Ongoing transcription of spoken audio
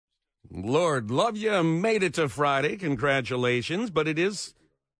Lord, love you. Made it to Friday. Congratulations. But it is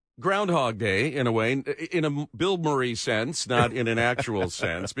Groundhog Day, in a way, in a Bill Murray sense, not in an actual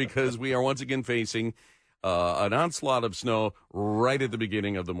sense, because we are once again facing an onslaught of snow right at the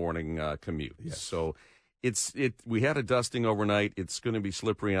beginning of the morning commute. Yes. So we had a dusting overnight. It's going to be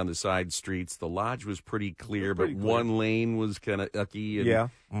slippery on the side streets. The lodge was pretty clear, but one lane was kind of ucky. And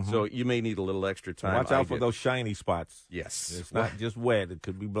so you may need a little extra time. Watch out for those shiny spots. Yes. It's not just wet. It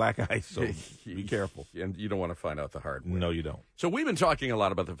could be black ice, so be careful. And you don't want to find out the hard way. No, you don't. So we've been talking a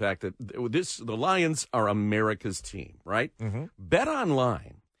lot about the fact that the Lions are America's team, right? Mm-hmm. Bet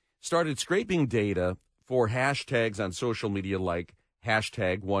Online started scraping data for hashtags on social media like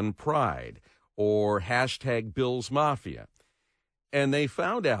 #OnePride or #BillsMafia. And they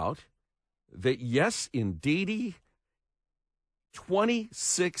found out that, yes, indeedy,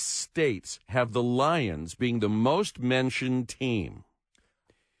 26 states have the Lions being the most mentioned team.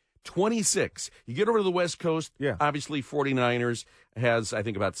 26. You get over to the West Coast, obviously 49ers has, I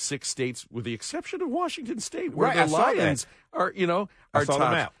think, about 6 states, with the exception of Washington State, where the Lions are top. The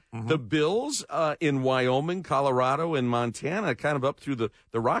map. Mm-hmm. The Bills in Wyoming, Colorado, and Montana, kind of up through the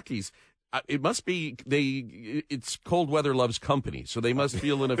Rockies. It must be it's cold weather loves company, so they must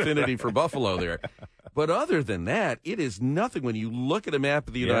feel an affinity for Buffalo there. But other than that, it is nothing. When you look at a map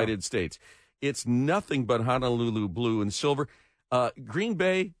of the United States, it's nothing but Honolulu blue and silver. Green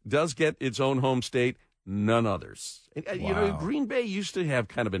Bay does get its own home state, none others. And, Green Bay used to have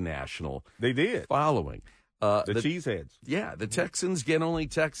kind of a national following. The Cheeseheads. Yeah, the Texans get only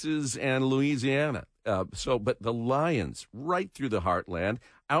Texas and Louisiana. But the Lions, right through the heartland,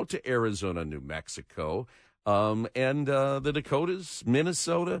 out to Arizona, New Mexico, and the Dakotas,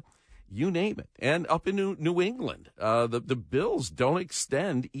 Minnesota, you name it, and up in New England. The Bills don't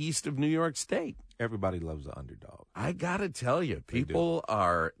extend east of New York State. Everybody loves the underdog. I got to tell you, people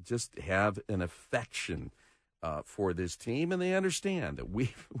have an affection for this team, and they understand that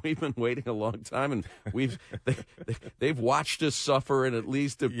we've been waiting a long time, and they've watched us suffer, and at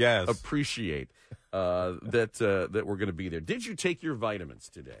least appreciate that we're going to be there. Did you take your vitamins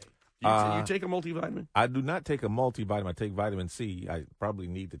today? You take a multivitamin? I do not take a multivitamin. I take vitamin C. I probably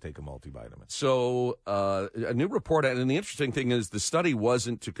need to take a multivitamin. So a new report, and the interesting thing is the study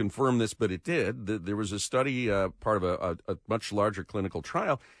wasn't to confirm this, but it did. There was a study, part of a much larger clinical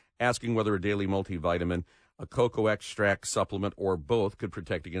trial, asking whether a daily multivitamin, a cocoa extract supplement, or both could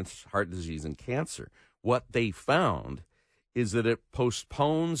protect against heart disease and cancer. What they found is that it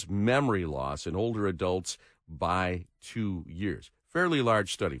postpones memory loss in older adults by 2 years. Fairly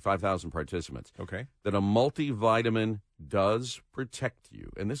large study, 5,000 participants. Okay. That a multivitamin does protect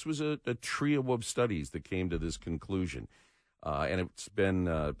you. And this was a trio of studies that came to this conclusion. And it's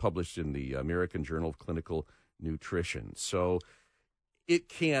been published in the American Journal of Clinical Nutrition. So it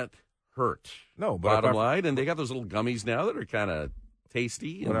can't hurt. No, but bottom line. And they got those little gummies now that are kind of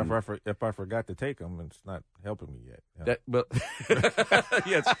tasty. But if I forgot to take them, it's not helping me yet.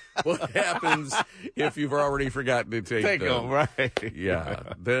 Yes. What happens if you've already forgotten to take them? Right?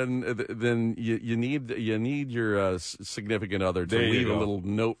 Yeah. Then you need your significant other to leave a little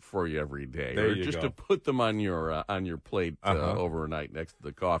note for you every day, or just to put them on your plate overnight next to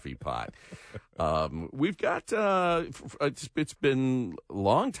the coffee pot. We've got it's been a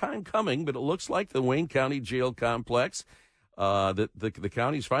long time coming, but it looks like the Wayne County Jail Complex. The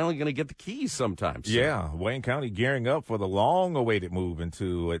county's finally going to get the keys sometime soon. Yeah, Wayne County gearing up for the long-awaited move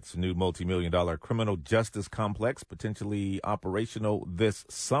into its new multi-million-dollar criminal justice complex, potentially operational this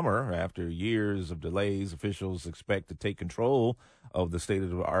summer. After years of delays, officials expect to take control of the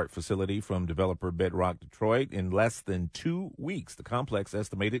state-of-the-art facility from developer Bedrock Detroit in less than 2 weeks. The complex,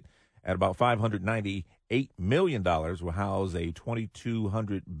 estimated at about $598 million, will house a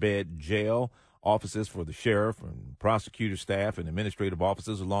 2,200-bed jail, offices for the sheriff and prosecutor staff and administrative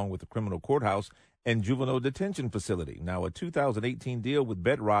offices, along with the criminal courthouse and juvenile detention facility. Now, a 2018 deal with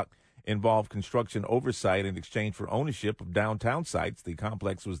Bedrock involved construction oversight in exchange for ownership of downtown sites. The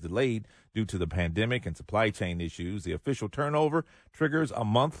complex was delayed due to the pandemic and supply chain issues. The official turnover triggers a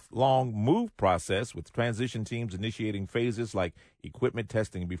month-long move process, with transition teams initiating phases like equipment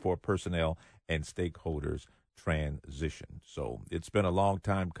testing before personnel and stakeholders transition. So it's been a long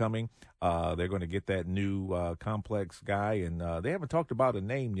time coming. They're going to get that new complex guy, and they haven't talked about a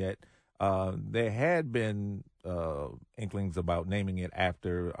name yet. There had been inklings about naming it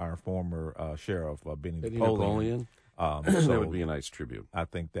after our former sheriff, Benny Napoleon. That would be a nice tribute. I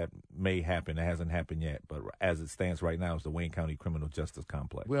think that may happen. It hasn't happened yet, but as it stands right now, it's the Wayne County Criminal Justice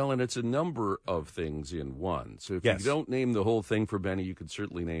Complex. Well, and it's a number of things in one. So if you don't name the whole thing for Benny, you could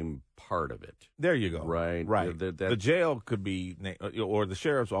certainly name part of it. There you go. Right. The jail could be, or the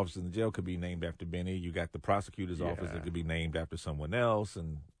sheriff's office in the jail could be named after Benny. You got the prosecutor's office that could be named after someone else,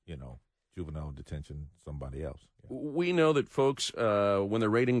 and, juvenile detention, somebody else. Yeah. We know that folks, when they're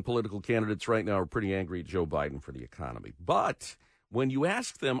rating political candidates right now, are pretty angry at Joe Biden for the economy. But when you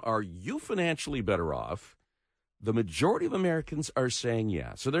ask them, are you financially better off? The majority of Americans are saying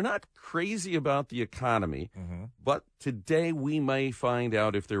yeah. So they're not crazy about the economy, but today we may find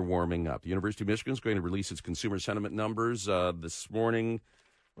out if they're warming up. The University of Michigan is going to release its consumer sentiment numbers this morning.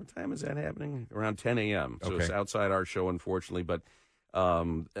 What time is that happening? Around 10 a.m. So It's outside our show, unfortunately, but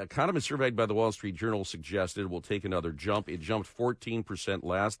economists surveyed by the Wall Street Journal suggested it will take another jump. It jumped 14%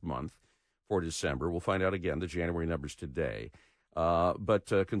 last month for December. We'll find out again the January numbers today.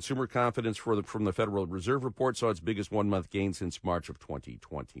 But consumer confidence from the Federal Reserve report saw its biggest one-month gain since March of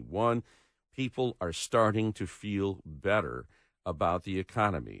 2021. People are starting to feel better about the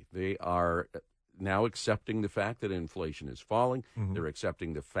economy. They are now accepting the fact that inflation is falling. They're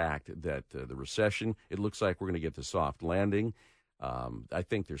accepting the fact that the recession, it looks like we're going to get the soft landing. I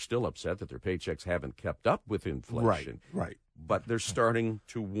think they're still upset that their paychecks haven't kept up with inflation. Right. But they're starting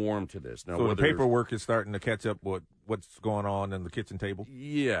to warm to this. Now, so the paperwork is starting to catch up with what's going on in the kitchen table?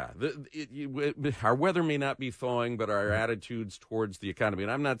 Yeah. Our weather may not be thawing, but our attitudes towards the economy,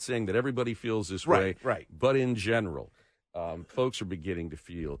 and I'm not saying that everybody feels this way, but in general, folks are beginning to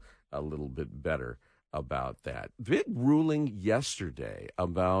feel a little bit better about that. Big ruling yesterday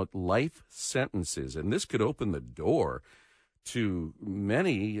about life sentences, and this could open the door to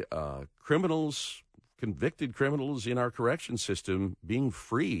many convicted criminals in our correction system being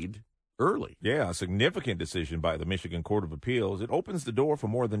freed early. Yeah, a significant decision by the Michigan Court of Appeals. It opens the door for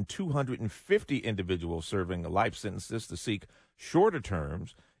more than 250 individuals serving life sentences to seek shorter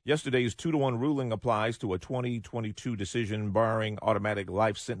terms. Yesterday's 2-1 ruling applies to a 2022 decision barring automatic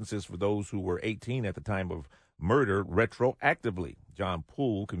life sentences for those who were 18 at the time of murder retroactively. John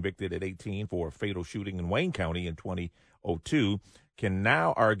Poole, convicted at 18 for a fatal shooting in Wayne County in 2002, can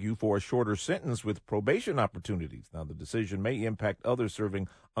now argue for a shorter sentence with probation opportunities. Now, the decision may impact others serving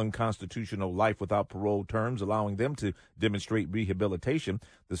unconstitutional life without parole terms, allowing them to demonstrate rehabilitation.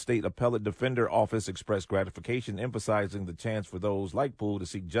 The state appellate defender office expressed gratification, emphasizing the chance for those like Poole to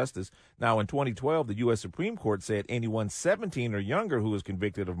seek justice. Now, in 2012, the U.S. Supreme Court said anyone 17 or younger who is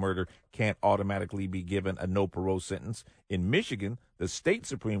convicted of murder can't automatically be given a no parole sentence. In Michigan, the state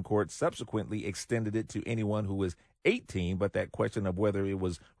Supreme Court subsequently extended it to anyone who is 18, but that question of whether it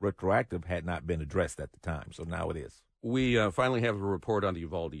was retroactive had not been addressed at the time. So now it is. We finally have a report on the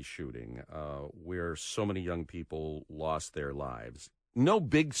Uvalde shooting, where so many young people lost their lives. No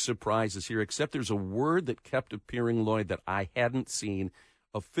big surprises here, except there's a word that kept appearing, Lloyd, that I hadn't seen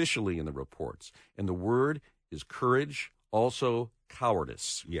officially in the reports. And the word is courage, also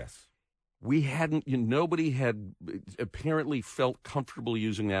cowardice. Yes. Nobody had apparently felt comfortable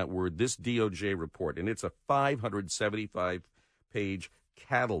using that word. This DOJ report, and it's a 575-page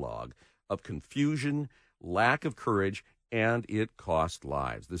catalog of confusion, lack of courage, and it cost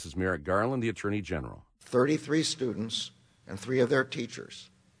lives. This is Merrick Garland, the Attorney General. 33 students and 3 of their teachers,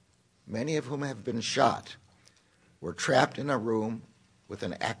 many of whom have been shot, were trapped in a room with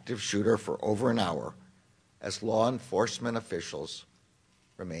an active shooter for over an hour as law enforcement officials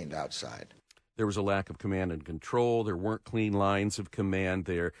remained outside. There was a lack of command and control. There weren't clean lines of command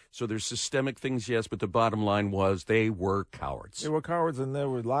there. So there's systemic things, yes, but the bottom line was they were cowards. They were cowards, and there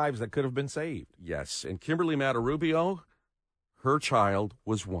were lives that could have been saved. Yes, and Kimberly Matarubio, her child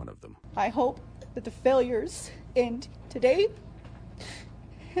was one of them. I hope that the failures end today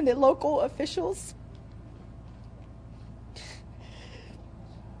and that local officials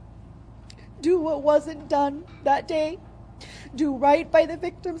do what wasn't done that day. Do right by the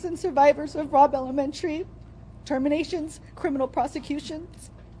victims and survivors of Robb Elementary. Terminations, criminal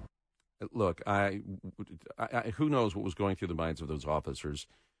prosecutions. Look, who knows what was going through the minds of those officers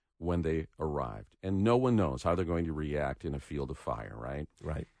when they arrived. And no one knows how they're going to react in a field of fire, right?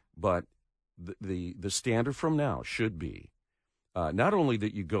 Right. But the standard from now should be not only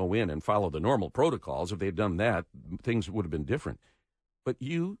that you go in and follow the normal protocols. If they'd done that, things would have been different. But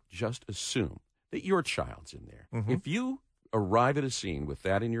you just assume that your child's in there. Mm-hmm. If you arrive at a scene with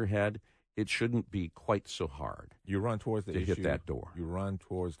that in your head, it shouldn't be quite so hard. You run towards the to issue, hit that door. You run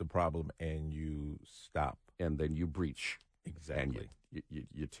towards the problem, and you stop. And then you breach. Exactly. And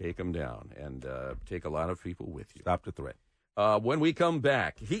you take them down and take a lot of people with you. Stop the threat. When we come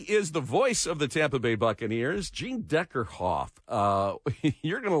back, he is the voice of the Tampa Bay Buccaneers, Gene Deckerhoff.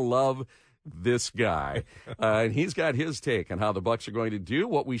 You're going to love this guy. And he's got his take on how the Bucs are going to do,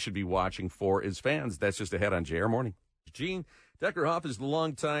 what we should be watching for as fans. That's just ahead on JR Morning. Gene Deckerhoff is the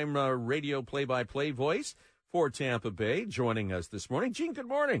longtime radio play-by-play voice for Tampa Bay, joining us this morning. Gene, good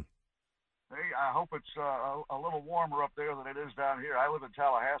morning. Hey, I hope it's a little warmer up there than it is down here. I live in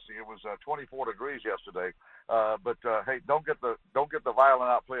Tallahassee. It was 24 degrees yesterday. But hey, don't get the violin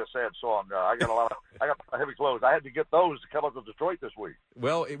out. Play a sad song. I got heavy clothes. I had to get those to come up to Detroit this week.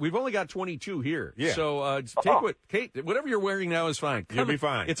 Well, we've only got 22 here. Yeah. So Kate, whatever you're wearing now is fine. You'll be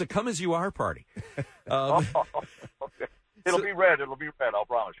fine. It's a come as you are party. Okay. It'll be red. I'll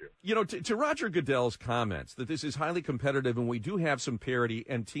promise you. You know, to Roger Goodell's comments that this is highly competitive and we do have some parity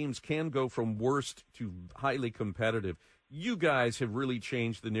and teams can go from worst to highly competitive. You guys have really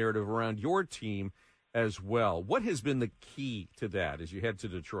changed the narrative around your team as well. What has been the key to that as you head to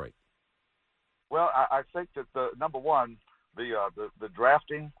Detroit? Well, I think that number one, the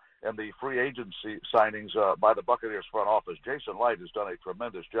drafting and the free agency signings by the Buccaneers front office. Jason Light has done a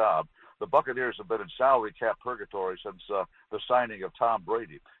tremendous job. The Buccaneers have been in salary cap purgatory since the signing of Tom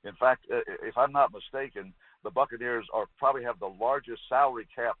Brady. In fact, if I'm not mistaken, the Buccaneers probably have the largest salary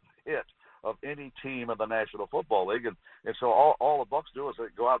cap hit of any team in the National Football League, and so all the Bucs do is they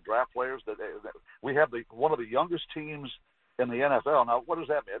go out and draft players. We have one of the youngest teams in the NFL. Now, what does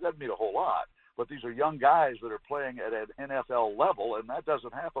that mean? It doesn't mean a whole lot. But these are young guys that are playing at an NFL level, and that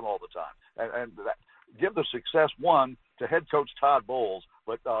doesn't happen all the time. And give the success, one, to head coach Todd Bowles,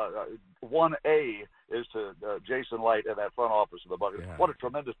 but 1A is to Jason Light and that front office of the Buccaneers. Yeah. What a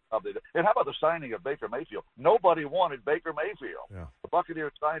tremendous job they did. And how about the signing of Baker Mayfield? Nobody wanted Baker Mayfield. Yeah. The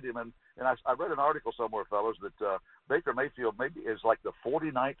Buccaneers signed him, and I read an article somewhere, fellas, that Baker Mayfield maybe is like the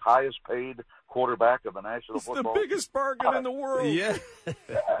 49th highest paid quarterback of the National Football League. It's the biggest bargain in the world. Yeah.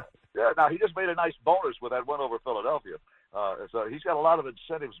 Yeah, now he just made a nice bonus with that win over Philadelphia. So he's got a lot of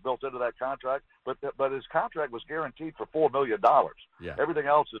incentives built into that contract, but his contract was guaranteed for $4 million. Yeah. Everything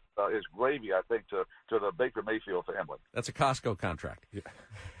else is gravy, I think, to the Baker Mayfield family. That's a Costco contract.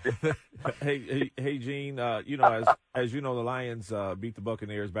 Yeah. hey, Gene. As you know, the Lions beat the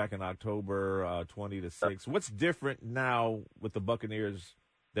Buccaneers back in October, 20-6. What's different now with the Buccaneers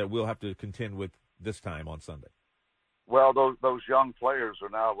that we'll have to contend with this time on Sunday? Well, those young players are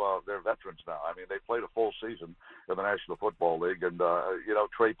now they're veterans now. I mean, they played a full season in the National Football League, and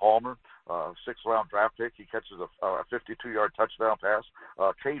Trey Palmer, 6th-round draft pick, he catches a 52-yard touchdown pass.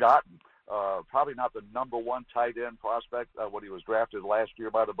 Cade Otton, probably not the number one tight end prospect when he was drafted last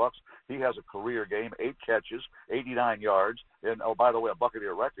year by the Bucs. He has a career game, 8 catches, 89 yards, and by the way, a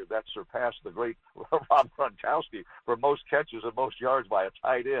Buccaneer record that surpassed the great Rob Gronkowski for most catches and most yards by a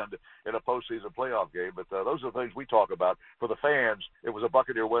tight end in a postseason playoff game. But those are the things we talk about. For the fans, it was a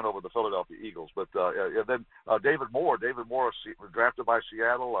Buccaneer win over the Philadelphia Eagles. But and then David Moore, drafted by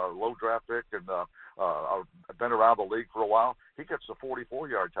Seattle, a low draft pick, and been around the league for a while. He gets a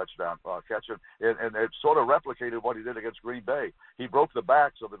 44-yard touchdown catch, and it sort of replicated what he did against Green Bay. He broke the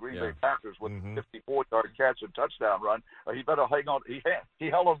backs of the Green Bay Packers with a 54-yard catch and touchdown run. He better hang on. He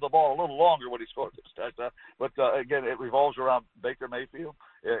held on to the ball a little longer when he scored this touchdown. But again, it revolves around Baker Mayfield,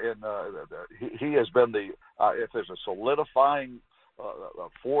 and he has been if there's a solidifying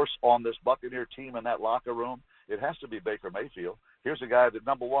force on this Buccaneer team in that locker room, it has to be Baker Mayfield. Here's a guy that,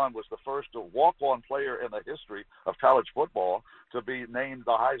 number one, was the first walk-on player in the history of college football to be named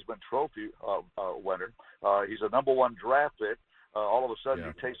the Heisman Trophy winner. He's a number one draft pick. All of a sudden,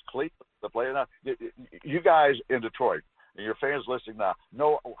 he takes Cleveland to play. Now, you guys in Detroit, and your fans listening now,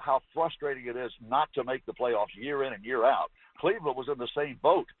 know how frustrating it is not to make the playoffs year in and year out. Cleveland was in the same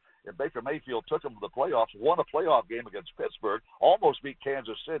boat. And Baker Mayfield took them to the playoffs, won a playoff game against Pittsburgh, almost beat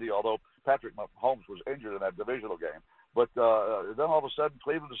Kansas City, although Patrick Mahomes was injured in that divisional game. But then all of a sudden,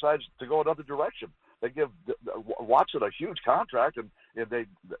 Cleveland decides to go another direction. They give Watson a huge contract, and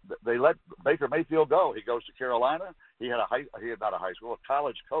they let Baker Mayfield go. He goes to Carolina. He had a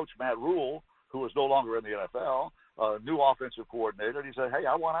college coach, Matt Rule, who was no longer in the NFL, new offensive coordinator. And he said, "Hey,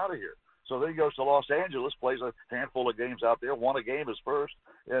 I want out of here." So then he goes to Los Angeles, plays a handful of games out there, won a game his first,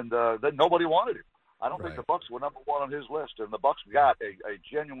 and then nobody wanted him. I don't think the Bucs were number one on his list, and the Bucs got a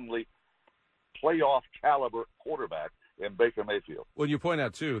genuinely playoff caliber quarterback in Baker Mayfield. Well, you point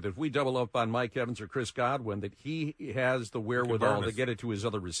out, too, that if we double up on Mike Evans or Chris Godwin, that he has the wherewithal to get it to his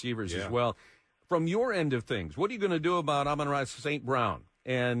other receivers as well. From your end of things, what are you going to do about Amon-Ra St. Brown?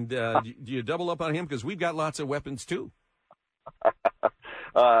 And do you double up on him? Because we've got lots of weapons, too.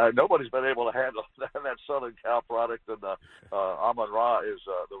 Nobody's been able to handle that Southern Cal product, and Amon-Ra is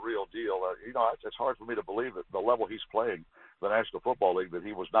the real deal. It's hard for me to believe at the level he's playing the National Football League that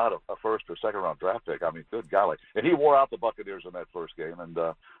he was not a first or second round draft pick. I mean, good golly. And he wore out the Buccaneers in that first game. And,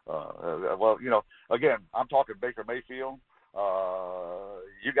 well, you know, again, I'm talking Baker Mayfield.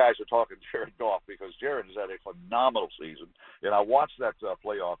 You guys are talking Jared Goff, because Jared has had a phenomenal season. And I watched that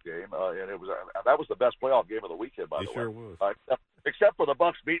playoff game, and it was that was the best playoff game of the weekend, by the way. It sure was. Except for the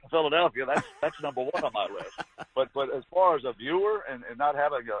Bucs beating Philadelphia, that's number one on my list. But as far as a viewer and not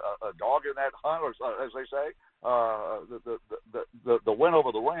having a dog in that hunt, or as they say, the win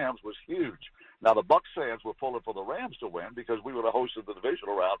over the Rams was huge. Now the Bucs fans were pulling for the Rams to win because we would have hosted the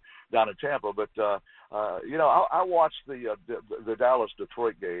divisional round down in Tampa. But you know, I watched the Dallas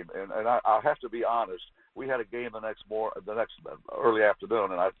Detroit game, and I have to be honest. We had a game the next early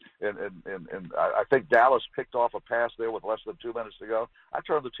afternoon, and I think Dallas picked off a pass there with less than 2 minutes to go. I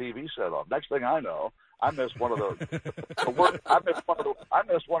turned the TV set off. Next thing I know, I missed one of I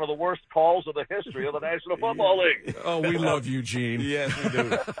missed one of the worst calls in the history of the National Football League. Oh, we love you, Gene. Yes, we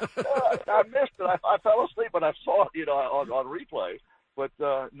do. I missed it. I fell asleep, but I saw it, you know, on replay. But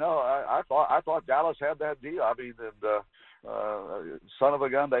no, I thought Dallas had that deal. I mean, and son of a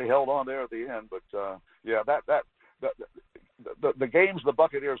gun, they held on there at the end. But yeah, the games the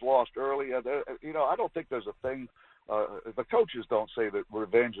Buccaneers lost early. You know, I don't think there's a thing. The coaches don't say that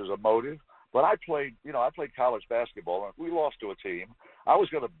revenge is a motive. But I played college basketball, and if we lost to a team, I was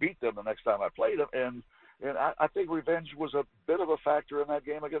going to beat them the next time I played them, and I think revenge was a bit of a factor in that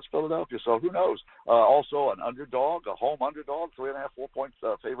game against Philadelphia. So who knows? Also, an underdog, a home underdog, 3.5, 4 point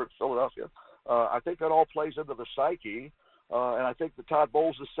favorite Philadelphia. I think that all plays into the psyche, and I think that Todd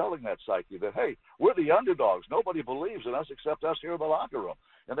Bowles is selling that psyche that, hey, we're the underdogs. Nobody believes in us except us here in the locker room.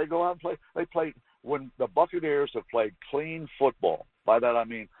 And they go out and play. They play when the Buccaneers have played clean football. By that I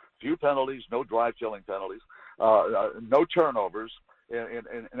mean few penalties, no drive-killing penalties, no turnovers,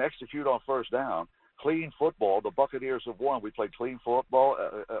 and execute on first down. Clean football. The Buccaneers have won. We played clean football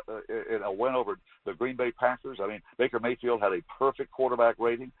in a win over the Green Bay Packers. I mean, Baker Mayfield had a perfect quarterback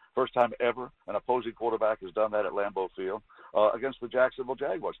rating. First time ever an opposing quarterback has done that at Lambeau Field against the Jacksonville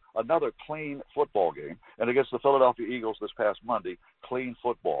Jaguars. Another clean football game. And against the Philadelphia Eagles this past Monday, clean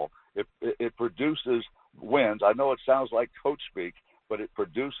football. It produces wins. I know it sounds like coach speak, but it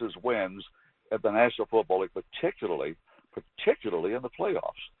produces wins at the National Football League, particularly in the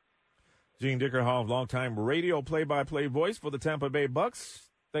playoffs. Gene Dickerhoff, longtime radio play-by-play voice for the Tampa Bay Bucks.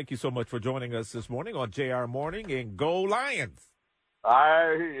 Thank you so much for joining us this morning on JR Morning, and go Lions.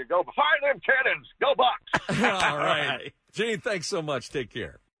 I hear you. Go fire them cannons. Go Bucks. All right. Gene, thanks so much. Take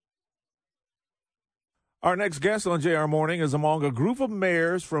care. Our next guest on JR Morning is among a group of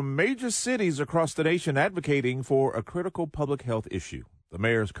mayors from major cities across the nation advocating for a critical public health issue. The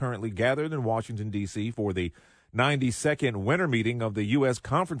mayors currently gathered in Washington, D.C. for the 92nd winter meeting of the U.S.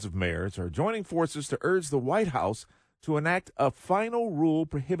 Conference of Mayors are joining forces to urge the White House to enact a final rule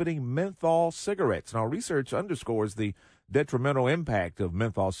prohibiting menthol cigarettes. Now, research underscores the detrimental impact of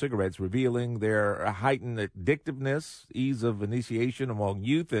menthol cigarettes, revealing their heightened addictiveness, ease of initiation among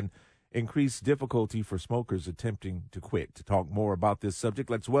youth, and increased difficulty for smokers attempting to quit. To talk more about this subject,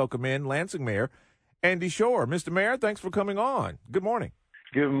 let's welcome in Lansing Mayor Andy Shore. Mr. Mayor, thanks for coming on. Good morning.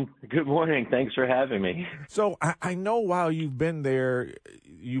 Good morning. Thanks for having me. So I know while you've been there,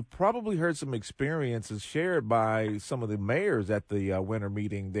 you've probably heard some experiences shared by some of the mayors at the winter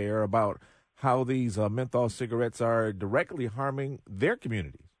meeting there about how these menthol cigarettes are directly harming their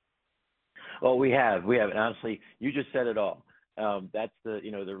communities. Well, we have. And honestly, you just said it all. That's the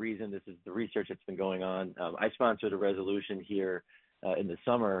reason. This is the research that's been going on. I sponsored a resolution here in the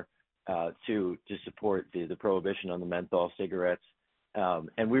summer to support the prohibition on the menthol cigarettes.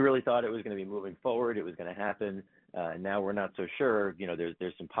 And we really thought it was going to be moving forward. It was going to happen. And now we're not so sure. You know,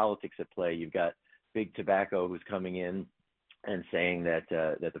 there's some politics at play. You've got Big Tobacco who's coming in and saying that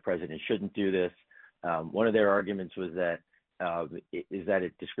the president shouldn't do this. One of their arguments was that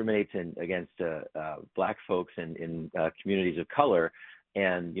it discriminates against black folks in communities of color.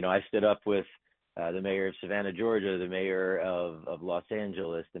 And, you know, I stood up with the mayor of Savannah, Georgia, the mayor of Los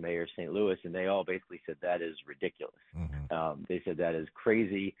Angeles, the mayor of St. Louis, and they all basically said that is ridiculous. Mm-hmm. They said that is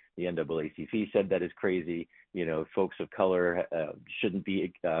crazy. The NAACP said that is crazy. You know, folks of color shouldn't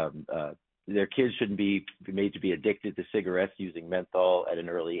be, their kids shouldn't be made to be addicted to cigarettes using menthol at an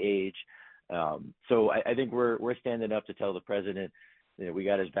early age. So I think we're standing up to tell the president, you know, we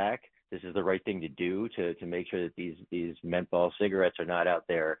got his back. This is the right thing to do to make sure that these menthol cigarettes are not out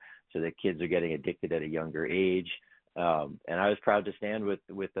there so that kids are getting addicted at a younger age. And I was proud to stand with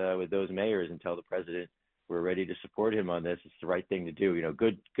those mayors and tell the president We're ready to support him on this. It's the right thing to do.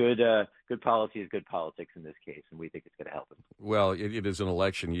 Good policy is good politics in this case, and we think it's going to help him. Well, it is an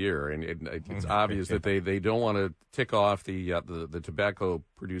election year, and it's obvious that they don't want to tick off the tobacco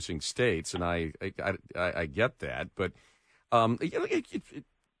producing states, and I get that, but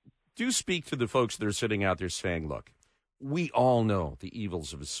do speak to the folks that are sitting out there saying, look, we all know the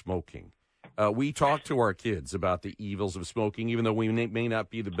evils of smoking. We talk to our kids about the evils of smoking, even though we may not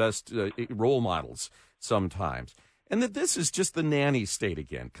be the best role models sometimes. And that this is just the nanny state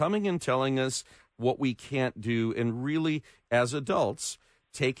again, coming and telling us what we can't do, and really, as adults,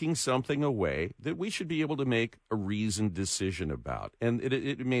 taking something away that we should be able to make a reasoned decision about. And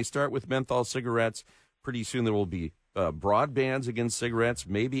it may start with menthol cigarettes. Pretty soon there will be broad bans against cigarettes,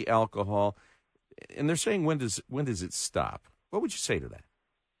 maybe alcohol. And they're saying, when does it stop? What would you say to that?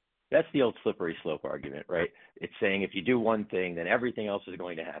 That's the old slippery slope argument, right? It's saying if you do one thing, then everything else is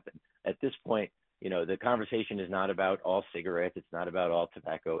going to happen. At this point, the conversation is not about all cigarettes. It's not about all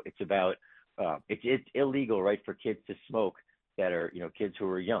tobacco. It's about it's illegal, right, for kids to smoke that are, kids who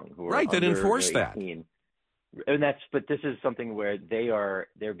are young, who are right, that enforce 18. But this is something where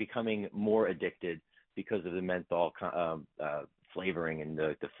they're becoming more addicted because of the menthol flavoring and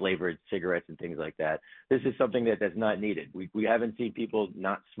the flavored cigarettes and things like that. This is something that's not needed. We haven't seen people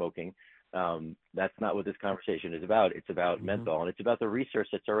not smoking. That's not what this conversation is about. It's about menthol, and it's about the research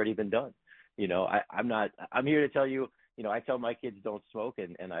that's already been done. I'm here to tell you, I tell my kids don't smoke,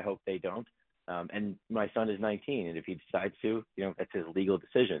 and I hope they don't. And my son is 19, and if he decides to, that's his legal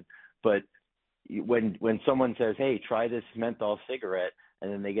decision. But when someone says, hey, try this menthol cigarette,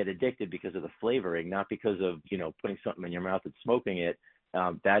 and then they get addicted because of the flavoring, not because of, putting something in your mouth and smoking it,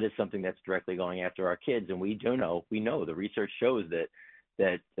 that is something that's directly going after our kids. And we know the research shows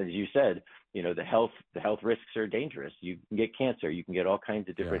that, as you said, the health risks are dangerous. You can get cancer. You can get all kinds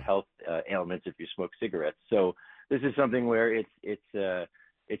of different health ailments if you smoke cigarettes. So this is something where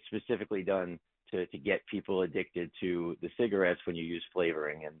it's specifically done to get people addicted to the cigarettes when you use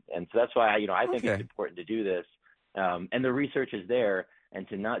flavoring. And so that's why, I think it's important to do this. And the research is there, and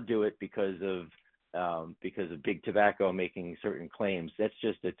to not do it because of big tobacco making certain claims.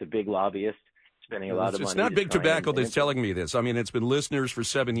 It's a big lobbyist spending a lot of money. It's not big tobacco that's telling me this. I mean, it's been listeners for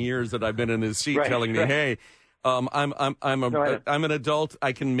 7 years that I've been in this seat telling me, hey, I'm an adult.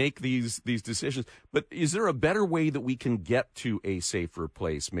 I can make these decisions. But is there a better way that we can get to a safer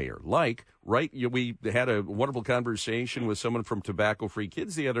place, Mayor? We had a wonderful conversation with someone from Tobacco Free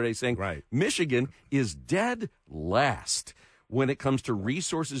Kids the other day saying Michigan is dead last when it comes to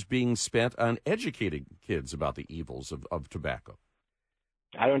resources being spent on educating kids about the evils of tobacco.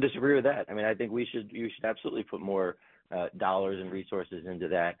 I don't disagree with that. I mean, I think you should absolutely put more dollars and resources into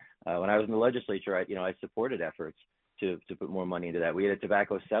that. When I was in the legislature, I supported efforts to put more money into that. We had a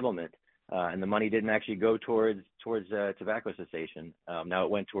tobacco settlement, and the money didn't actually go towards tobacco cessation. Now it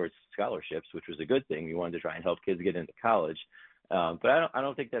went towards scholarships, which was a good thing. We wanted to try and help kids get into college. But I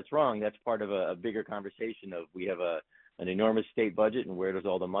don't think that's wrong. That's part of a bigger conversation of we have an enormous state budget, and where does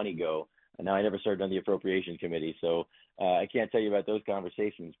all the money go? And now I never served on the appropriation committee, so I can't tell you about those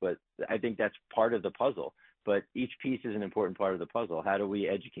conversations, but I think that's part of the puzzle. But each piece is an important part of the puzzle. How do we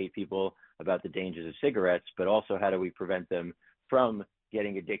educate people about the dangers of cigarettes, but also how do we prevent them from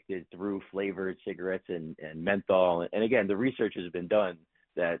getting addicted through flavored cigarettes and menthol? And again, the research has been done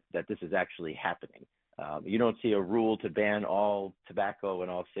that this is actually happening. You don't see a rule to ban all tobacco and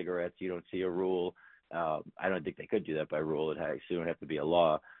all cigarettes. You don't see a rule. I don't think they could do that by rule. It would have to be a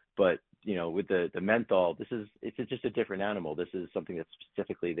law. But with the menthol, it's just a different animal. This is something that's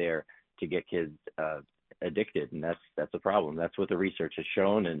specifically there to get kids addicted, and that's a problem. That's what the research has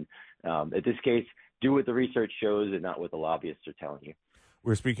shown. And in this case, do what the research shows and not what the lobbyists are telling you.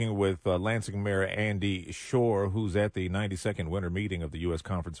 We're speaking with Lansing Mayor Andy Shore, who's at the 92nd winter meeting of the U.S.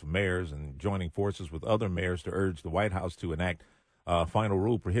 Conference of Mayors and joining forces with other mayors to urge the White House to enact final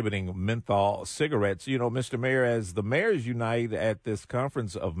rule prohibiting menthol cigarettes. Mr. Mayor, as the mayors unite at this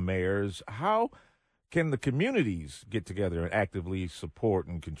conference of mayors, how can the communities get together and actively support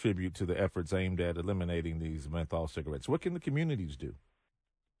and contribute to the efforts aimed at eliminating these menthol cigarettes? What can the communities do?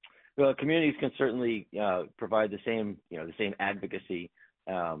 Well, communities can certainly provide the same advocacy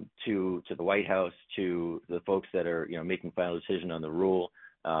to the White House, to the folks that are making final decision on the rule.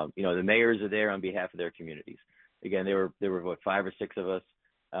 The mayors are there on behalf of their communities. Again, there were what, 5 or 6 of us,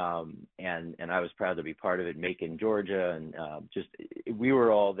 and I was proud to be part of it. Macon, Georgia, and we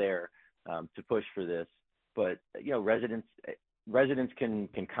were all there to push for this. But residents can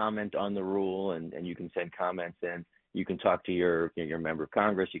comment on the rule, and you can send comments, and you can talk to your member of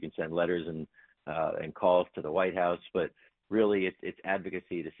Congress. You can send letters and calls to the White House. But really it's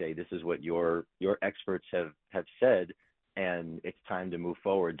advocacy to say this is what your experts have said, and it's time to move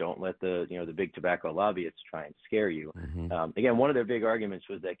forward. Don't let the big tobacco lobbyists try and scare you. Again, one of their big arguments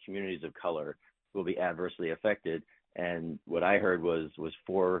was that communities of color will be adversely affected, and what I heard was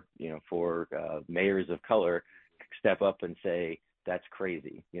four mayors of color step up and say that's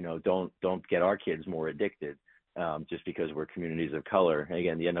crazy. Don't get our kids more addicted just because we're communities of color. And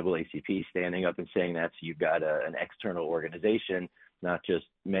again, the NAACP standing up and saying that, so you've got an external organization, not just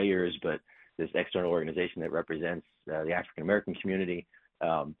mayors, but this external organization that represents the African American community.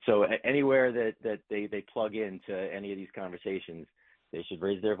 So anywhere that they plug into any of these conversations, they should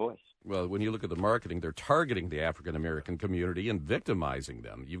raise their voice. Well, when you look at the marketing, they're targeting the African American community and victimizing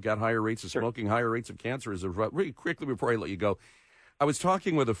them. You've got higher rates of smoking, higher rates of cancer. Really quickly before I let you go, I was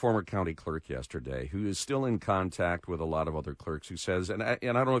talking with a former county clerk yesterday who is still in contact with a lot of other clerks who says, and I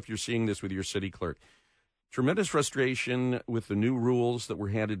don't know if you're seeing this with your city clerk, tremendous frustration with the new rules that were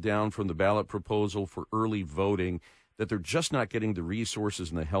handed down from the ballot proposal for early voting, that they're just not getting the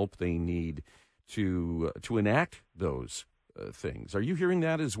resources and the help they need to enact those things. Are you hearing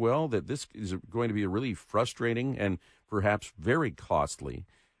that as well, that this is going to be a really frustrating and perhaps very costly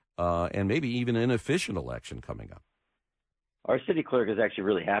and maybe even inefficient election coming up? Our city clerk is actually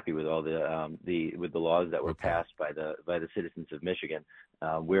really happy with all the laws that were passed by the citizens of Michigan.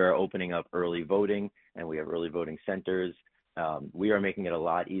 We are opening up early voting, and we have early voting centers. We are making it a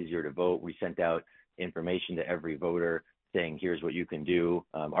lot easier to vote. We sent out information to every voter saying, here's what you can do.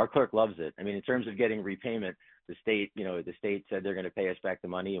 Our clerk loves it. I mean, in terms of getting repayment, the state said they're going to pay us back the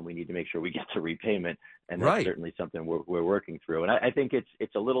money, and we need to make sure we get to repayment. And that's certainly something we're working through. And I think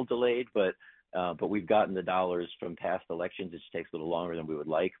it's a little delayed, but we've gotten the dollars from past elections. It just takes a little longer than we would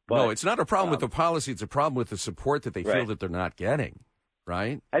like. But, no, it's not a problem with the policy. It's a problem with the support that they feel that they're not getting,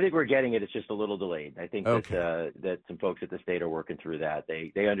 right? I think we're getting it. It's just a little delayed. I think that some folks at the state are working through that.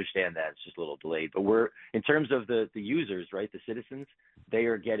 They understand that it's just a little delayed. But we're, in terms of the users, right, the citizens, they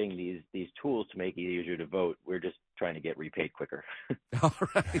are getting these tools to make it easier to vote. We're just trying to get repaid quicker. All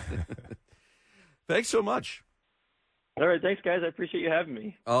right. Thanks so much. All right, thanks, guys. I appreciate you having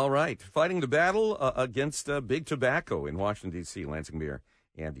me. All right. Fighting the battle against big tobacco in Washington, D.C., Lansing Mayor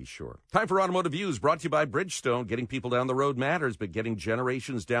Andy Shore. Time for Automotive Views, brought to you by Bridgestone. Getting people down the road matters, but getting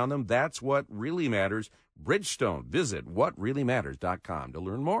generations down them, that's what really matters. Bridgestone. Visit whatreallymatters.com to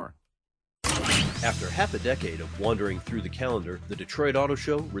learn more. After half a decade of wandering through the calendar, the Detroit Auto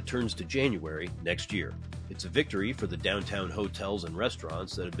Show returns to January next year. It's a victory for the downtown hotels and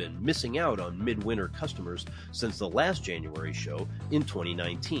restaurants that have been missing out on midwinter customers since the last January show in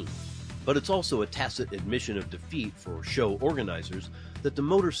 2019. But it's also a tacit admission of defeat for show organizers that the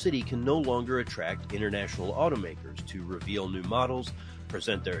Motor City can no longer attract international automakers to reveal new models,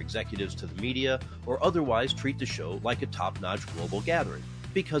 present their executives to the media, or otherwise treat the show like a top-notch global gathering,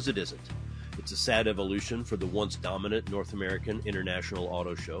 because it isn't. It's a sad evolution for the once dominant North American International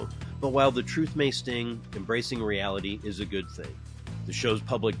Auto Show, but while the truth may sting, embracing reality is a good thing. The show's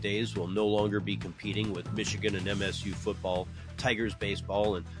public days will no longer be competing with Michigan and MSU football, Tigers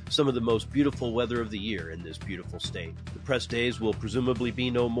baseball, and some of the most beautiful weather of the year in this beautiful state. The press days will presumably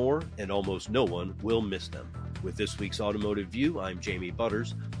be no more, and almost no one will miss them. With this week's Automotive View, I'm Jamie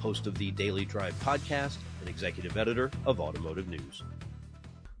Butters, host of the Daily Drive podcast and executive editor of Automotive News.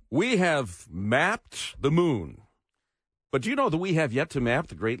 We have mapped the moon, but do you know that we have yet to map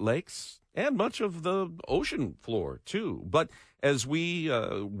the Great Lakes and much of the ocean floor, too? But as we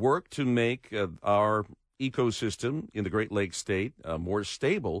work to make our ecosystem in the Great Lakes state more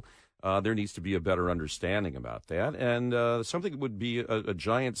stable, there needs to be a better understanding about that. And something that would be a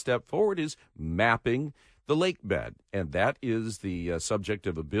giant step forward is mapping the lake bed. And that is the subject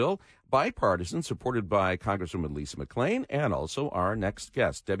of a bill, bipartisan, supported by Congresswoman Lisa McClain and also our next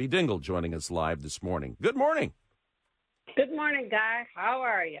guest, Debbie Dingell, joining us live this morning. Good morning. Good morning, Guy. How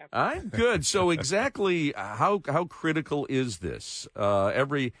are you? I'm good. So exactly how critical is this?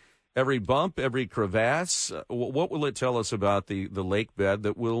 Every bump, every crevasse, what will it tell us about the lake bed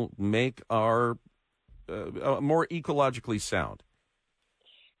that will make our more ecologically sound?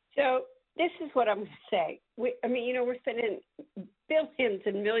 So this is what I'm going to say. We're spending billions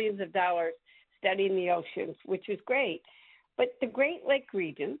and millions of dollars studying the oceans, which is great. But the Great Lake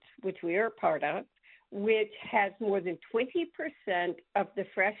region, which we are a part of, which has more than 20% of the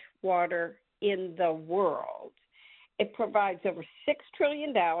fresh water in the world, it provides over $6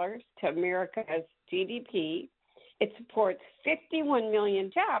 trillion to America's GDP. It supports 51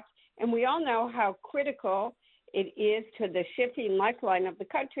 million jobs. And we all know how critical it is to the shipping lifeline of the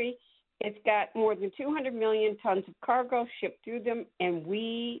country. It's got more than 200 million tons of cargo shipped through them, and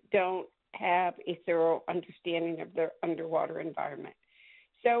we don't have a thorough understanding of their underwater environment.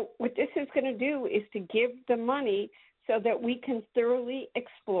 So what this is going to do is to give the money so that we can thoroughly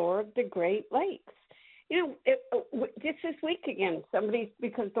explore the Great Lakes. Just this week again,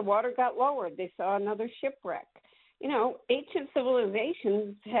 because the water got lower, they saw another shipwreck. Ancient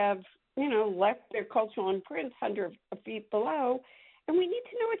civilizations have, left their cultural imprints hundreds of feet below, and we need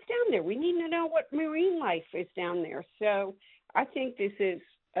to know what's down there. We need to know what marine life is down there. So I think this is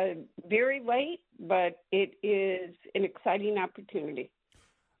very late, but it is an exciting opportunity.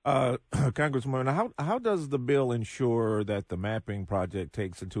 Congresswoman, how does the bill ensure that the mapping project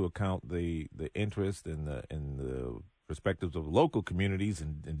takes into account the interest and the perspectives of local communities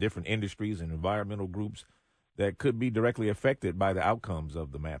and different industries and environmental groups that could be directly affected by the outcomes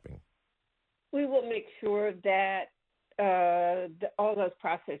of the mapping? We will make sure that all those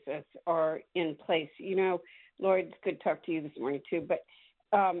processes are in place. Lloyd, it's good to talk to you this morning too, but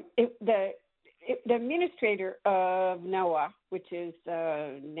the administrator of NOAA, which is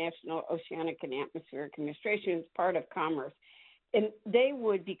the National Oceanic and Atmospheric Administration, is part of Commerce, and they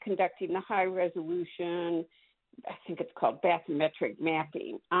would be conducting the high-resolution, I think it's called bathymetric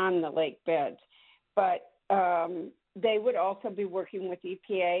mapping on the lake beds. But they would also be working with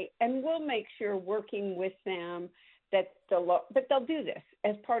EPA, and we'll make sure, working with them, that but they'll do this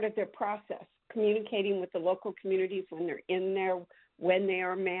as part of their process, communicating with the local communities when they're in there, when they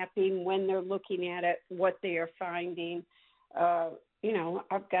are mapping, when they're looking at it, what they are finding.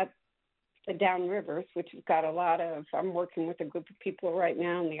 I've got the downrivers, which has got I'm working with a group of people right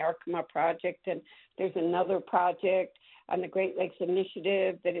now in the Arkema project, and there's another project on the Great Lakes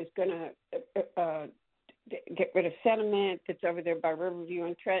Initiative that is going to get rid of sediment that's over there by Riverview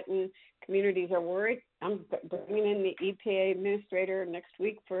and Trenton. Communities are worried. I'm bringing in the EPA administrator next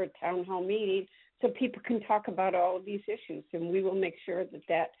week for a town hall meeting so people can talk about all of these issues, and we will make sure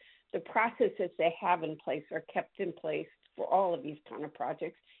that the processes they have in place are kept in place for all of these kind of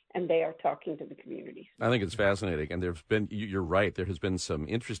projects, and they are talking to the communities. I think it's fascinating, and you're right, there has been some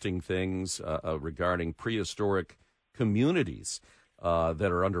interesting things regarding prehistoric communities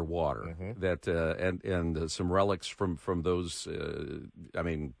that are underwater, that and some relics from those,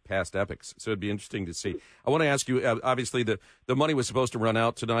 past epics. So it'd be interesting to see. I want to ask you, obviously, the money was supposed to run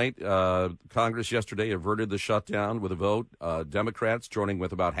out tonight. Congress yesterday averted the shutdown with a vote. Democrats joining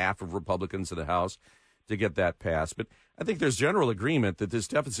with about half of Republicans in the House to get that passed. But I think there's general agreement that this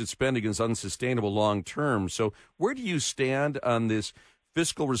deficit spending is unsustainable long term. So where do you stand on this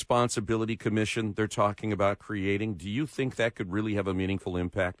Fiscal Responsibility Commission they're talking about creating? Do you think that could really have a meaningful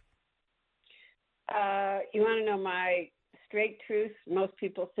impact? You want to know my straight truth? Most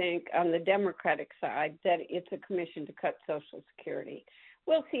people think on the Democratic side that it's a commission to cut Social Security.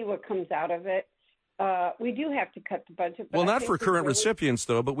 We'll see what comes out of it. We do have to cut the budget. Well, not for current recipients,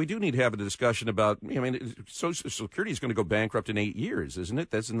 though, but we do need to have a discussion about, Social Security is going to go bankrupt in 8 years, isn't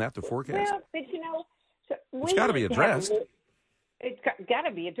it? Isn't that the forecast? Well, but it's got to be addressed. It's got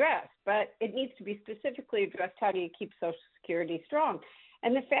to be addressed, but it needs to be specifically addressed. How do you keep Social Security strong?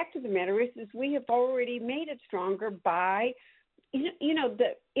 And the fact of the matter is we have already made it stronger by,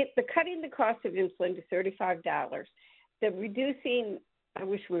 the cutting the cost of insulin to $35, the reducing. I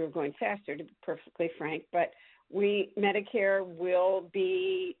wish we were going faster, to be perfectly frank, but Medicare will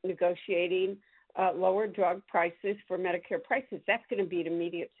be negotiating lower drug prices for Medicare prices. That's going to be an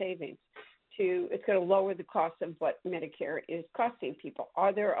immediate savings. It's going to lower the cost of what Medicare is costing people.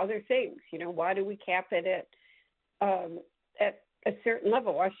 Are there other things? Why do we cap it at a certain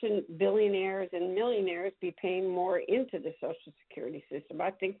level? Why shouldn't billionaires and millionaires be paying more into the Social Security system? I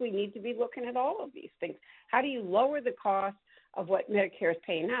think we need to be looking at all of these things. How do you lower the cost of what Medicare is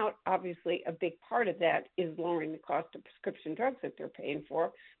paying out? Obviously, a big part of that is lowering the cost of prescription drugs that they're paying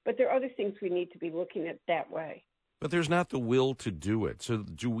for, but there are other things we need to be looking at that way. But there's not the will to do it. So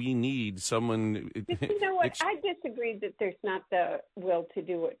do we need someone? You know what? I disagree that there's not the will to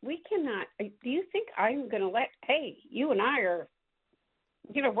do it. We cannot. Do you think I'm going to hey, you and I are,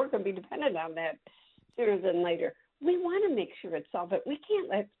 we're going to be dependent on that sooner than later. We want to make sure it's solvent. We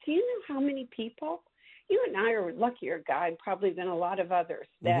can't do you know how many people? You and I are a luckier guy probably than a lot of others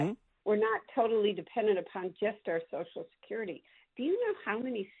that we're not totally dependent upon just our Social Security. Do you know how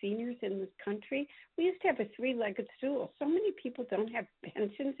many seniors in this country? We used to have a three-legged stool. So many people don't have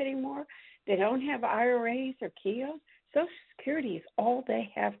pensions anymore. They don't have IRAs or KEOs. Social Security is all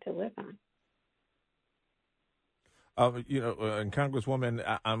they have to live on. And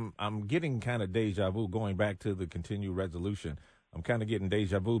Congresswoman, I'm getting kind of deja vu going back to the continued resolution. I'm kind of getting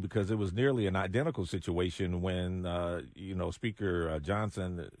deja vu because it was nearly an identical situation when, Speaker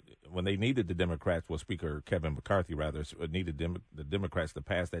Johnson when they needed the Democrats, well, Speaker Kevin McCarthy, rather, needed the Democrats to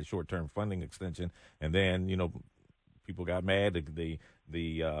pass that short-term funding extension. And then, people got mad,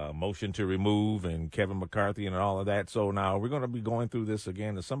 the motion to remove and Kevin McCarthy and all of that. So now we're going to be going through this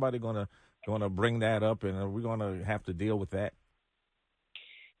again. Is somebody going to bring that up, and we're going to have to deal with that?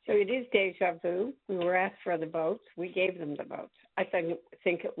 So it is deja vu. We were asked for the votes. We gave them the votes. I think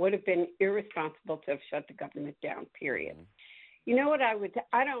it would have been irresponsible to have shut the government down, period. You know what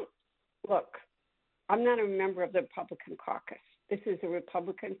look, I'm not a member of the Republican caucus. This is a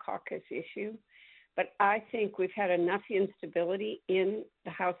Republican caucus issue. But I think we've had enough instability in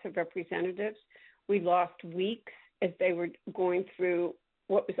the House of Representatives. We lost weeks as they were going through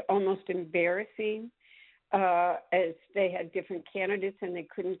what was almost embarrassing as they had different candidates and they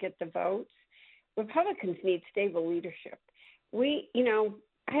couldn't get the votes. Republicans need stable leadership. I'm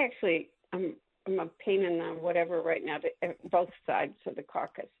a pain in the whatever right now to both sides of the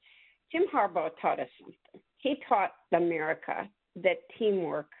caucus. Jim Harbaugh taught us something. He taught America that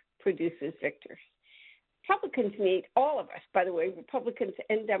teamwork produces victors. Republicans need, all of us, by the way, Republicans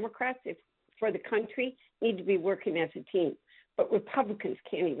and Democrats, for the country, need to be working as a team. But Republicans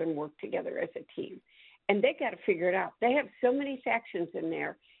can't even work together as a team. And they got to figure it out. They have so many factions in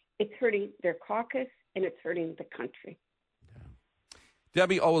there. It's hurting their caucus, and it's hurting the country.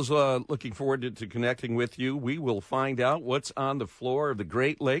 Debbie, always looking forward to connecting with you. We will find out what's on the floor of the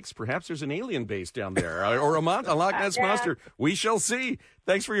Great Lakes. Perhaps there's an alien base down there or a Loch Ness Monster. We shall see.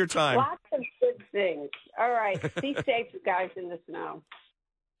 Thanks for your time. Lots of good things. All right. Be safe, guys, in the snow.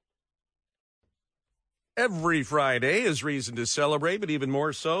 Every Friday is reason to celebrate, but even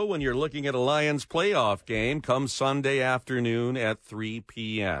more so when you're looking at a Lions playoff game come Sunday afternoon at 3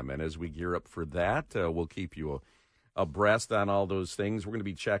 p.m. And as we gear up for that, we'll keep you abreast on all those things. We're going to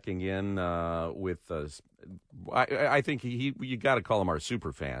be checking in with, I think you got to call him our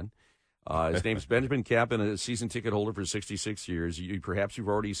super fan. His name's Benjamin Kaplan, a season ticket holder for 66 years. Perhaps you've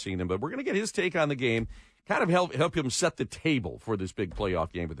already seen him, but we're going to get his take on the game, kind of help him set the table for this big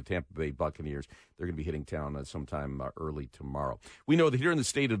playoff game with the Tampa Bay Buccaneers. They're going to be hitting town sometime early tomorrow. We know that here in the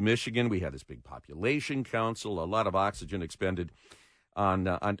state of Michigan, we had this big population council, a lot of oxygen expended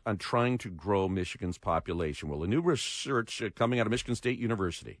on trying to grow Michigan's population. Well, a new research coming out of Michigan State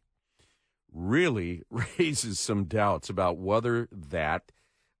University really raises some doubts about whether that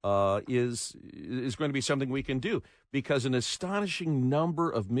is going to be something we can do, because an astonishing number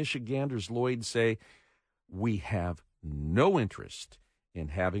of Michiganders, Lloyd, say we have no interest in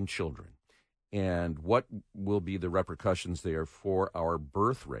having children. And what will be the repercussions there for our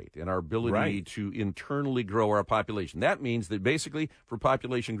birth rate and our ability to internally grow our population? That means that basically for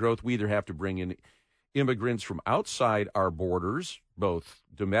population growth, we either have to bring in immigrants from outside our borders, both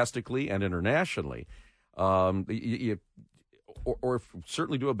domestically and internationally, or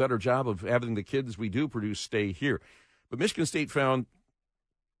certainly do a better job of having the kids we do produce stay here. But Michigan State found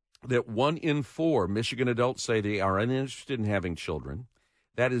that 1 in 4 Michigan adults say they are uninterested in having children.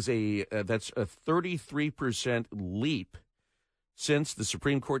 That's a 33% leap since the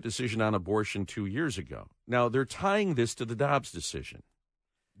Supreme Court decision on abortion 2 years ago. Now, they're tying this to the Dobbs decision.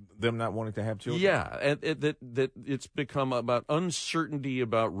 Them not wanting to have children? Yeah, and that it's become about uncertainty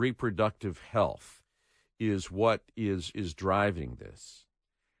about reproductive health is what is driving this.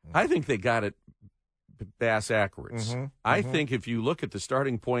 I think they got it bass-ackwards. I think if you look at the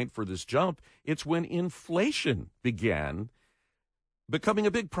starting point for this jump, it's when inflation began becoming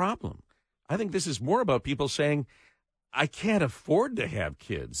a big problem. I think this is more about people saying, I can't afford to have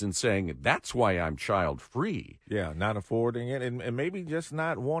kids, and saying, that's why I'm child-free. Yeah, not affording it, and maybe just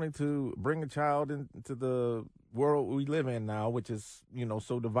not wanting to bring a child into the world we live in now, which is,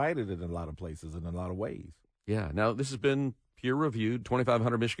 so divided in a lot of places and in a lot of ways. Yeah, now this has been peer-reviewed,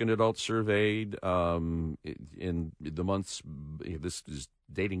 2,500 Michigan adults surveyed in the months, this is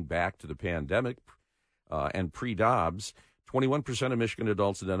dating back to the pandemic and pre-Dobbs. 21% of Michigan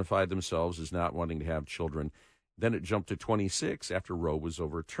adults identified themselves as not wanting to have children. Then it jumped to 26 after Roe was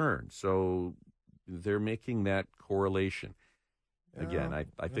overturned. So they're making that correlation. Again, I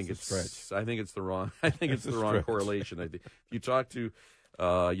think it's the wrong correlation. If you talk to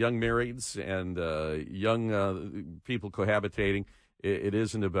young marrieds and young people cohabitating, it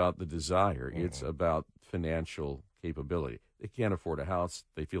isn't about the desire. It's about financial capability. They can't afford a house.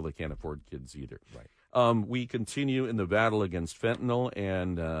 They feel they can't afford kids either. Right. We continue in the battle against fentanyl,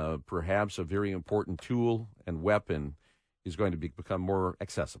 and perhaps a very important tool and weapon is going to become more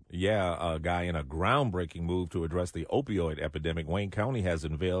accessible. Yeah, a guy in a groundbreaking move to address the opioid epidemic, Wayne County has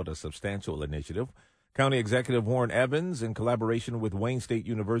unveiled a substantial initiative. County Executive Warren Evans, in collaboration with Wayne State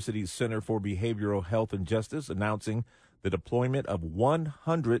University's Center for Behavioral Health and Justice, announcing the deployment of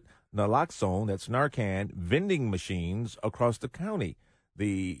 100 naloxone, that's Narcan, vending machines across the county.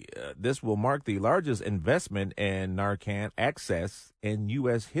 This will mark the largest investment in Narcan access in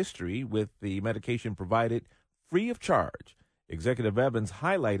U.S. history, with the medication provided free of charge. Executive Evans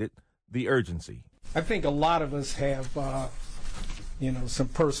highlighted the urgency. I think a lot of us have, some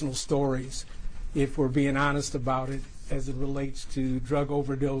personal stories, if we're being honest about it, as it relates to drug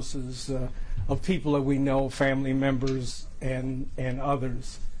overdoses of people that we know, family members and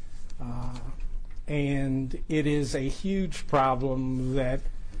others. And it is a huge problem that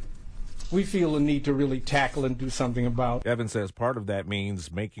we feel a need to really tackle and do something about. Evans says part of that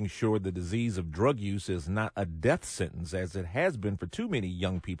means making sure the disease of drug use is not a death sentence, as it has been for too many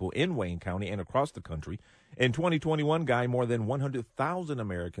young people in Wayne County and across the country. In 2021, Guy, more than 100,000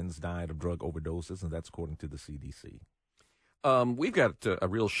 Americans died of drug overdoses, and that's according to the CDC. We've got a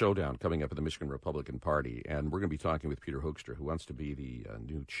real showdown coming up in the Michigan Republican Party, and we're going to be talking with Peter Hoekstra, who wants to be the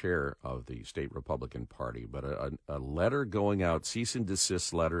new chair of the state Republican Party. But a letter going out, cease and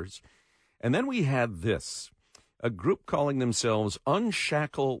desist letters. And then we had this. A group calling themselves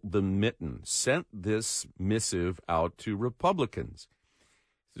Unshackle the Mitten sent this missive out to Republicans.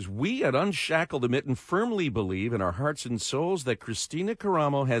 It says, we at Unshackle the Mitten firmly believe in our hearts and souls that Christina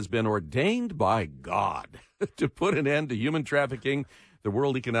Caramo has been ordained by God to put an end to human trafficking, the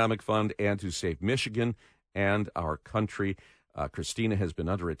World Economic Fund, and to save Michigan and our country. Christina has been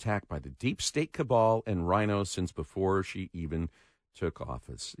under attack by the deep state cabal and rhino since before she even took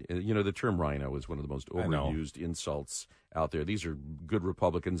office. You know, the term rhino is one of the most overused insults out there. These are good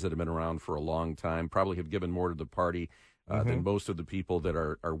Republicans that have been around for a long time, probably have given more to the party than most of the people that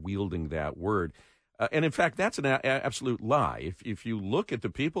are wielding that word. And in fact, that's an absolute lie. If you look at the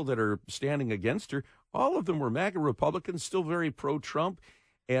people that are standing against her, all of them were MAGA Republicans, still very pro-Trump,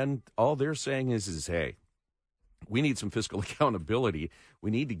 and all they're saying is, hey, we need some fiscal accountability.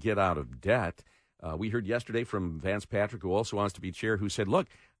 We need to get out of debt. We heard yesterday from Vance Patrick, who also wants to be chair, who said, look,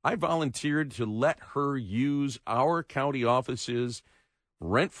 I volunteered to let her use our county offices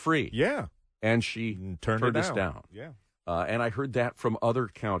rent-free. Yeah. And she turned us down. Yeah. And I heard that from other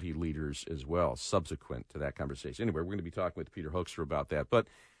county leaders as well, subsequent to that conversation. Anyway, we're going to be talking with Peter Hoekstra about that. But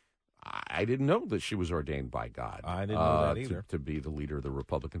I didn't know that she was ordained by God. I didn't know that either. To be the leader of the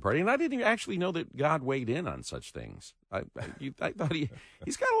Republican Party. And I didn't actually know that God weighed in on such things. I thought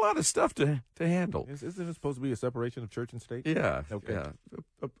he's got a lot of stuff to handle. Isn't it supposed to be a separation of church and state? Yeah. Okay.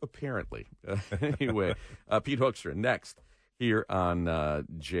 Yeah, apparently. Anyway, Pete Hoekstra next here on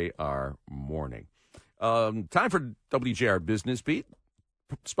JR Morning. Time for WJR Business Beat,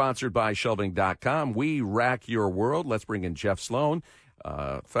 sponsored by Shelving.com. We rack your world. Let's bring in Jeff Sloan,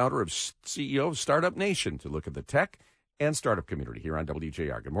 founder of CEO of Startup Nation, to look at the tech and startup community here on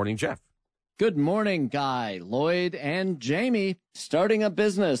WJR. Good morning, Jeff. Good morning, Guy, Lloyd, and Jamie. Starting a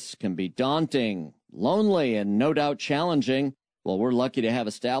business can be daunting, lonely, and no doubt challenging. Well, we're lucky to have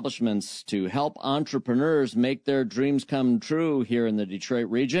establishments to help entrepreneurs make their dreams come true here in the Detroit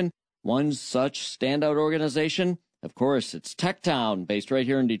region. One such standout organization, of course, it's TechTown, based right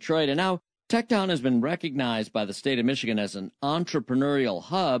here in Detroit. And now TechTown has been recognized by the state of Michigan as an entrepreneurial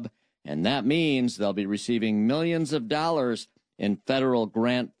hub, and that means they'll be receiving millions of dollars in federal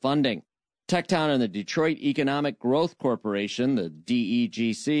grant funding. TechTown and the Detroit Economic Growth Corporation, the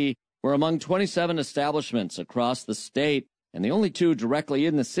DEGC, were among 27 establishments across the state, and the only two directly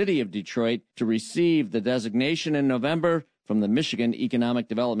in the city of Detroit to receive the designation in November from the Michigan Economic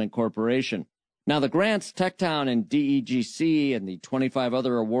Development Corporation. Now, the grants TechTown and DEGC and the 25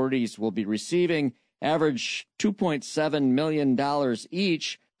 other awardees will be receiving average $2.7 million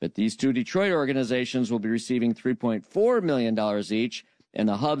each, but these two Detroit organizations will be receiving $3.4 million each, and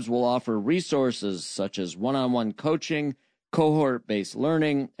the hubs will offer resources such as one-on-one coaching, cohort-based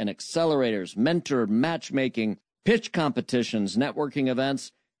learning, and accelerators, mentor matchmaking, pitch competitions, networking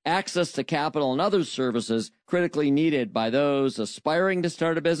events, access to capital, and other services critically needed by those aspiring to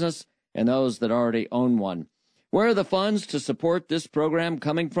start a business and those that already own one. Where are the funds to support this program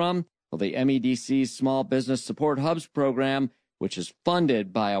coming from? Well, the MEDC's Small Business Support Hubs program, which is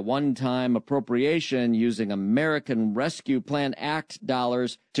funded by a one-time appropriation using American Rescue Plan Act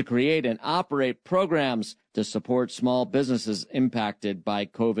dollars to create and operate programs to support small businesses impacted by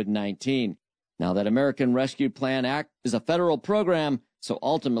COVID-19. Now, that American Rescue Plan Act is a federal program, so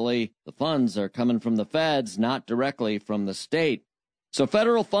ultimately the funds are coming from the feds, not directly from the state. So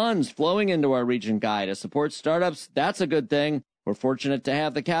federal funds flowing into our region, Guy, to support startups, that's a good thing. We're fortunate to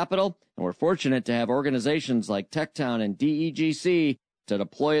have the capital, and we're fortunate to have organizations like TechTown and DEGC to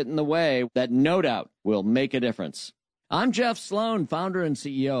deploy it in the way that no doubt will make a difference. I'm Jeff Sloan, founder and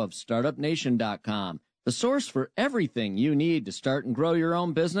CEO of StartupNation.com. the source for everything you need to start and grow your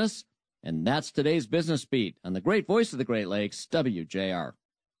own business. And that's today's Business Beat on the great voice of the Great Lakes, WJR.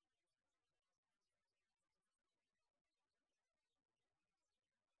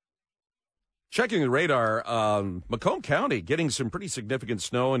 Checking the radar, Macomb County getting some pretty significant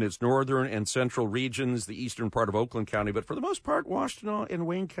snow in its northern and central regions, the eastern part of Oakland County. But for the most part, Washington and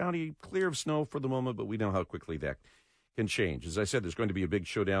Wayne County clear of snow for the moment, but we know how quickly that can change. As I said, there's going to be a big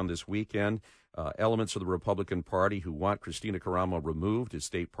showdown this weekend. Elements of the Republican Party who want Christina Caramo removed as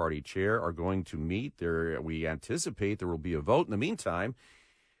state party chair are going to meet. We anticipate there will be a vote. In the meantime,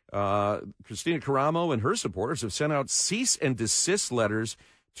 Christina Caramo and her supporters have sent out cease and desist letters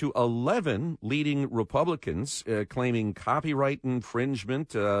to 11 leading Republicans claiming copyright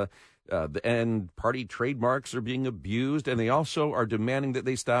infringement and party trademarks are being abused. And they also are demanding that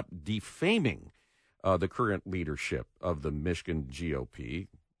they stop defaming the current leadership of the Michigan GOP,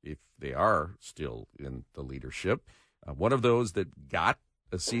 if they are still in the leadership. One of those that got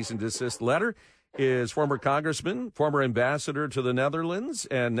a cease and desist letter is former congressman, former ambassador to the Netherlands,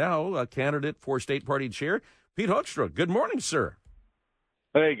 and now a candidate for state party chair, Pete Hoekstra. Good morning, sir.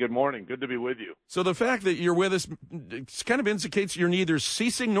 Hey, good morning. Good to be with you. So the fact that you're with us kind of indicates you're neither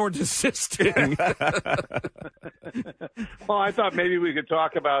ceasing nor desisting. Well, I thought maybe we could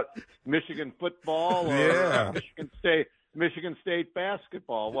talk about Michigan football or Michigan State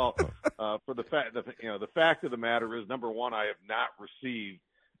basketball. Well, for the fact of the matter is, number one, I have not received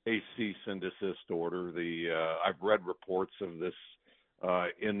a cease and desist order. I've read reports of this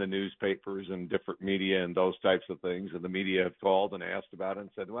in the newspapers and different media and those types of things. And the media have called and asked about it and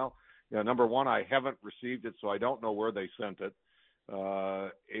said, well, number one, I haven't received it, so I don't know where they sent it.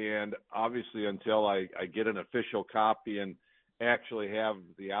 And obviously, until I get an official copy and actually have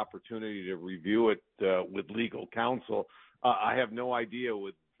the opportunity to review it with legal counsel, I have no idea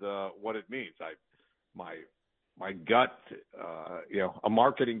what it means. My gut, a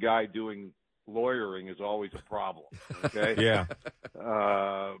marketing guy doing lawyering is always a problem. Okay. Yeah.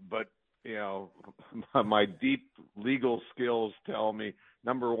 But my deep legal skills tell me,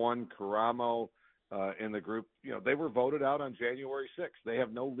 number one, Caramo in the group, they were voted out on January 6th. They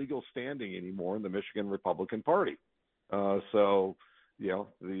have no legal standing anymore in the Michigan Republican Party. So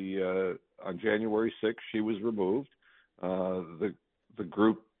on January 6th, she was removed. The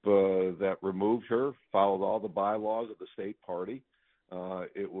group that removed her followed all the bylaws of the state party.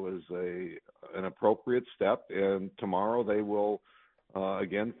 It was an appropriate step, and tomorrow they will,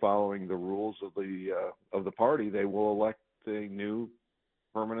 again, following the rules of the party, they will elect a new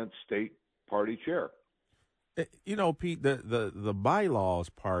permanent state party chair. Pete, the bylaws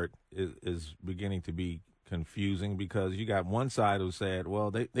part is beginning to be confusing because you got one side who said,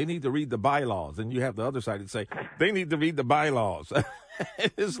 well, they need to read the bylaws, and you have the other side that say they need to read the bylaws.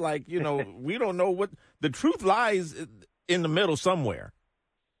 It's like, we don't know what the truth lies in the middle somewhere.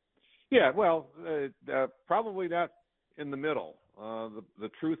 Yeah, well, probably not in the middle. The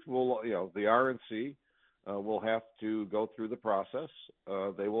truth will, the RNC will have to go through the process.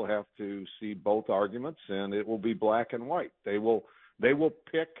 They will have to see both arguments, and it will be black and white. They will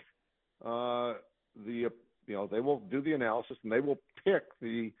pick they will do the analysis, and they will pick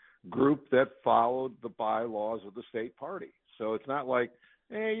the group that followed the bylaws of the state party. So it's not like,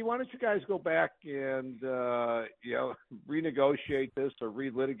 hey, why don't you guys go back and renegotiate this or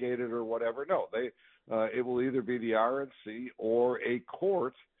relitigate it or whatever? No, it will either be the RNC or a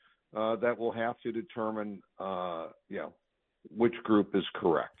court that will have to determine which group is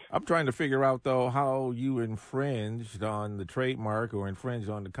correct. I'm trying to figure out though how you infringed on the trademark or infringed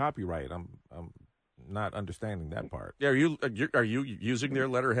on the copyright. I'm not understanding that part. Yeah, are you using their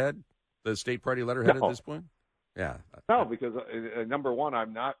letterhead, the state party letterhead at this point? Yeah. No, because number one,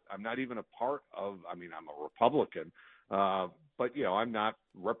 I'm not even a part of. I mean, I'm a Republican, but I'm not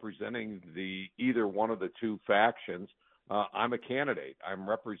representing either one of the two factions. I'm a candidate. I'm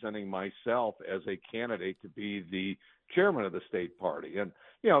representing myself as a candidate to be the chairman of the state party, and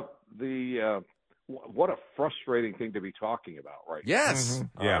what a frustrating thing to be talking about right now. Yes.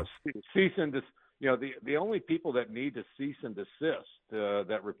 Mm-hmm. Yeah. Cease and the only people that need to cease and desist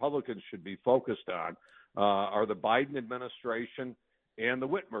that Republicans should be focused on are the Biden administration and the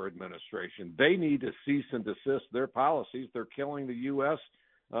Whitmer administration. They need to cease and desist their policies. They're killing the U.S.,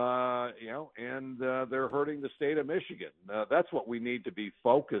 and they're hurting the state of Michigan. That's what we need to be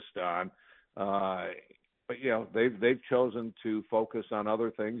focused on. But they've chosen to focus on other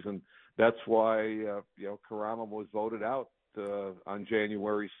things, and that's why Caramo was voted out on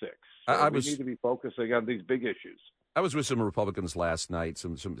January 6th. So we need to be focusing on these big issues. I was with some Republicans last night,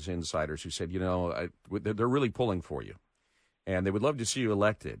 some insiders who said, they're really pulling for you. and they would love to see you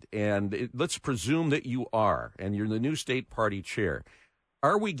elected. And let's presume that you are, and you're the new state party chair.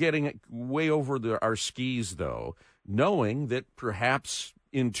 Are we getting way over our skis, though, knowing that perhaps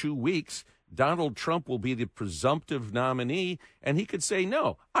in 2 weeks Donald Trump will be the presumptive nominee, and he could say,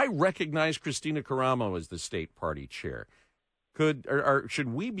 no, I recognize Christina Caramo as the state party chair. Should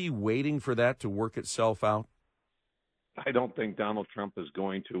we be waiting for that to work itself out? I don't think Donald Trump is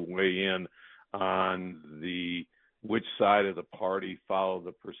going to weigh in on which side of the party follow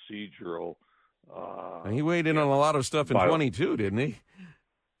the procedural. He weighed in on a lot of stuff in 22, didn't he?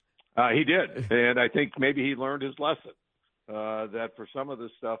 He did, and I think maybe he learned his lesson. That for some of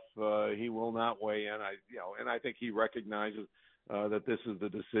this stuff he will not weigh in. And I think he recognizes that this is the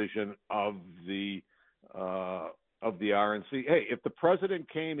decision of the RNC. Hey, if the president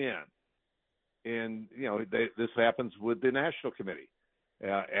came in, and this happens with the national committee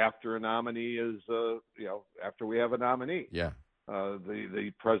after a nominee is after we have a nominee. Yeah.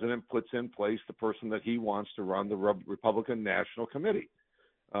 The president puts in place the person that he wants to run the Republican National Committee.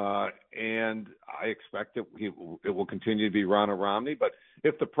 And I expect that it will continue to be Ronna Romney. But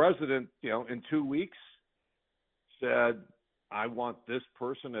if the president, in 2 weeks said, I want this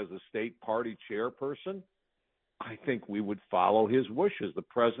person as a state party chairperson, I think we would follow his wishes. The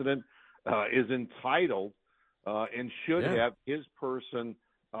president is entitled and should have his person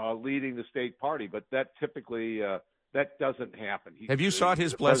leading the state party. But that typically that doesn't happen. Have you sought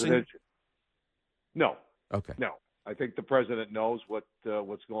his blessing? No. Okay. No. I think the president knows what's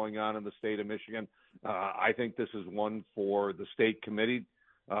going on in the state of Michigan. I think this is one for the state committee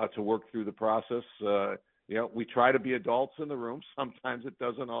to work through the process. We try to be adults in the room. Sometimes it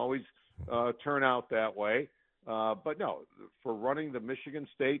doesn't always turn out that way. But no, for running the Michigan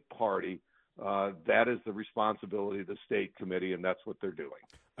State Party, that is the responsibility of the state committee, and that's what they're doing.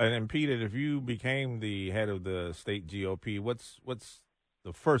 And Pete, if you became the head of the state GOP, what's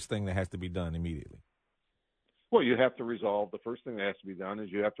the first thing that has to be done immediately? Well, you have to resolve. The first thing that has to be done is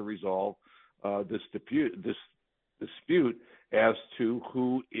you have to resolve this dispute as to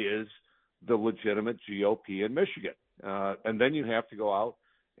who is the legitimate GOP in Michigan, and then you have to go out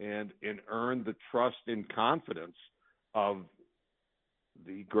and earn the trust and confidence of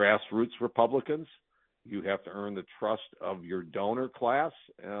the grassroots Republicans. You have to earn the trust of your donor class,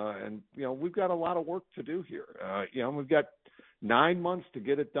 and we've got a lot of work to do here. We've got 9 months to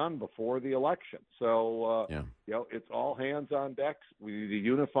get it done before the election. So, it's all hands on deck. We need to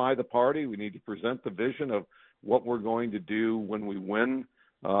unify the party. We need to present the vision of what we're going to do when we win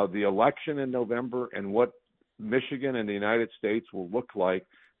the election in November and what Michigan and the United States will look like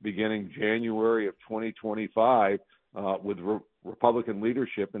beginning January of 2025 with Republican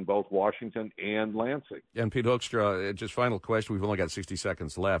leadership in both Washington and Lansing. And Pete Hoekstra, just final question. We've only got 60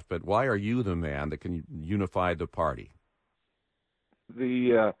 seconds left, but why are you the man that can unify the party?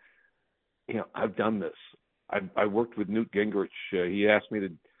 I've done this. I worked with Newt Gingrich. He asked me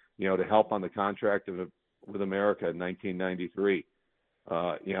to help on the contract with America in 1993.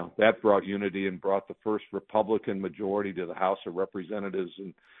 That brought unity and brought the first Republican majority to the House of Representatives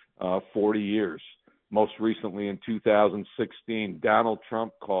in 40 years. Most recently in 2016, Donald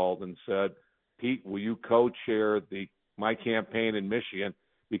Trump called and said, Pete, will you co-chair my campaign in Michigan?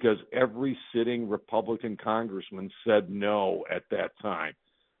 Because every sitting Republican congressman said no at that time.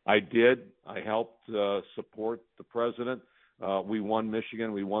 I did. I helped support the president. We won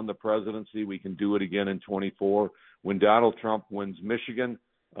Michigan. We won the presidency. We can do it again in 24. When Donald Trump wins Michigan,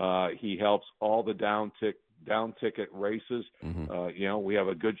 he helps all the down ticket races. Mm-hmm. We have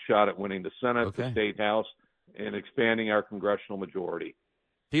a good shot at winning the Senate, the State House, and expanding our congressional majority.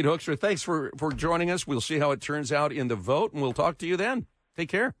 Pete Hoekstra, thanks for joining us. We'll see how it turns out in the vote, and we'll talk to you then. Take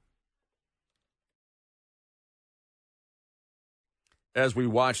care. As we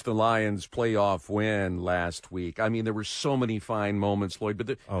watched the Lions playoff win last week, I mean, there were so many fine moments, Lloyd, but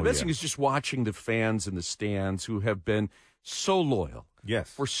the best thing is just watching the fans in the stands who have been so loyal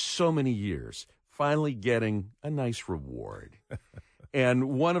for so many years, finally getting a nice reward. And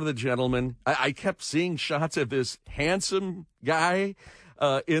one of the gentlemen, I kept seeing shots of this handsome guy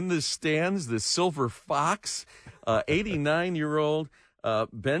in the stands, the Silver Fox, 89-year-old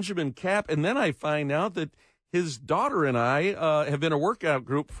Benjamin Kapp. And then I find out that his daughter and I have been a workout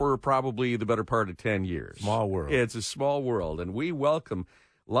group for probably the better part of 10 years. Small world. It's a small world. And we welcome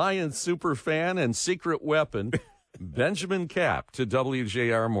Lions superfan and secret weapon, Benjamin Kapp, to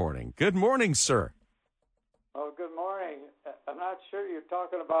WJR Morning. Good morning, sir. Oh, good morning. I'm not sure you're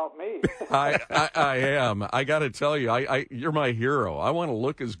talking about me. I am. I got to tell you, you're my hero. I want to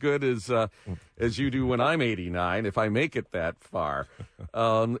look as good as you do when I'm 89, if I make it that far.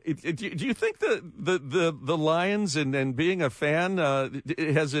 Do you think the Lions and being a fan,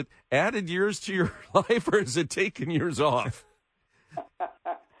 has it added years to your life, or has it taken years off? I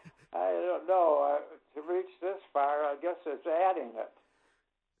don't know. To reach this far, I guess it's adding it.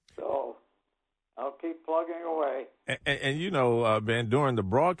 So I'll keep plugging away. And you know, Ben, during the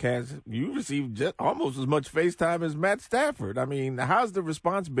broadcast, you received just almost as much FaceTime as Matt Stafford. I mean, how's the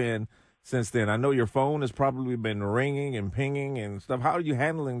response been since then? I know your phone has probably been ringing and pinging and stuff. How are you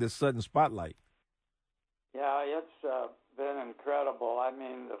handling this sudden spotlight? Yeah, it's been incredible. I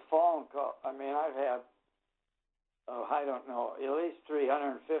mean, the phone call, I've had, I don't know, at least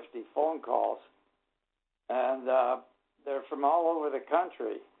 350 phone calls. And they're from all over the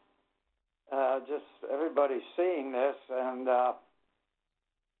country. Just everybody's seeing this, and I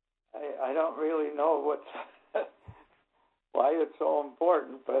don't really know why it's so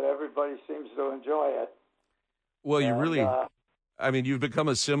important, but everybody seems to enjoy it. Well, you really, you've become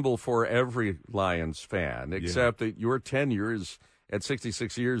a symbol for every Lions fan, except that your tenure at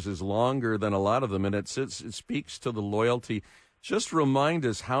 66 years is longer than a lot of them, and it speaks to the loyalty. Just remind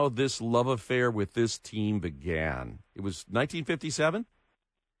us how this love affair with this team began. It was 1957?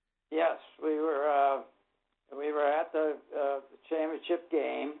 Yes, we were at the championship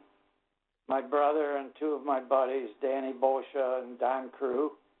game. My brother and two of my buddies, Danny Boscia and Don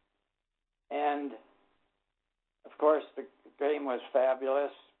Crew, and of course the game was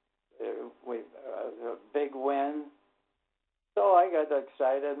fabulous. A big win. So I got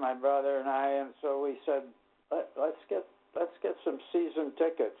excited, my brother and I, and so we said, let's get some season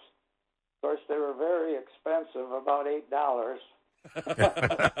tickets. Of course, they were very expensive, about $8.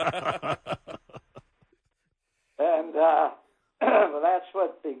 And well, that's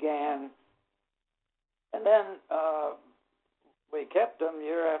what began. And then we kept them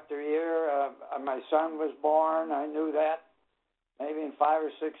year after year. My son was born. I knew that. Maybe in 5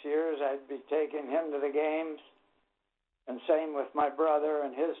 or 6 years, I'd be taking him to the games. And same with my brother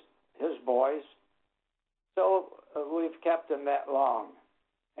and his boys. So we've kept them that long.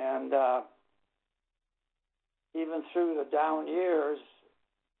 And even through the down years,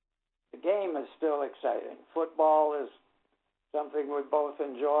 the game is still exciting. Football is something we both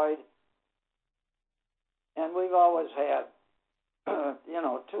enjoyed. And we've always had, 2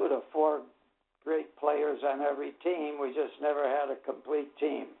 to 4 great players on every team. We just never had a complete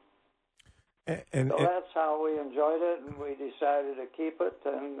team. So that's how we enjoyed it, and we decided to keep it,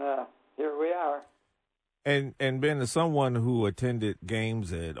 and here we are. And Ben, as someone who attended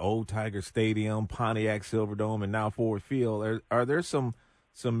games at Old Tiger Stadium, Pontiac Silverdome, and now Ford Field, are there some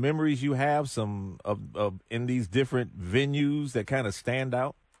memories you have of in these different venues that kind of stand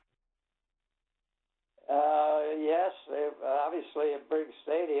out? Yes, obviously at Briggs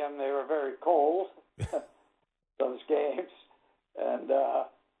Stadium they were very cold, those games, and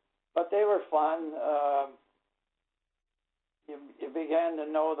but they were fun. You began to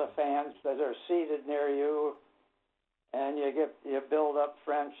know the fans that are seated near you, and you build up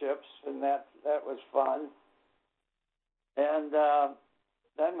friendships, and that was fun. And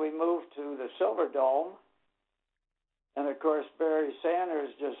then we moved to the Silverdome, and of course Barry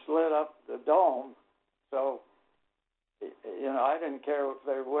Sanders just lit up the dome. So, I didn't care if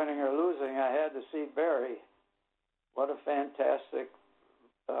they were winning or losing. I had to see Barry. What a fantastic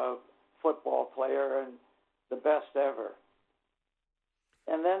football player, and the best ever.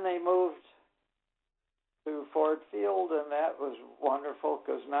 And then they moved to Ford Field, and that was wonderful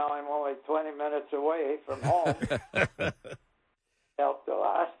because now I'm only 20 minutes away from home. Helped a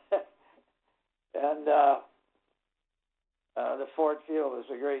lot. And the Ford Field is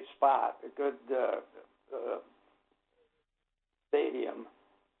a great spot, a good stadium.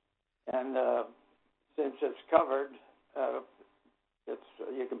 And since it's covered,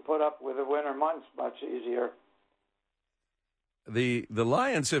 you can put up with the winter months much easier. The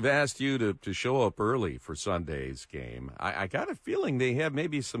Lions have asked you to show up early for Sunday's game. I got a feeling they have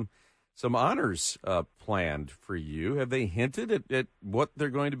maybe some honors planned for you. Have they hinted at what they're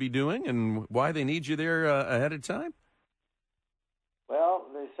going to be doing and why they need you there ahead of time? Well,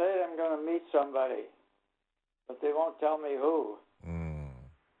 they say I'm going to meet somebody, but they won't tell me who.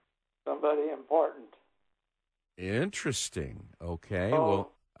 Somebody important. Interesting. Okay.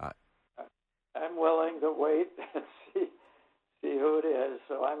 So I'm willing to wait and see who it is.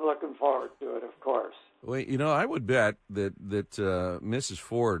 So I'm looking forward to it, of course. Well, I would bet that Mrs.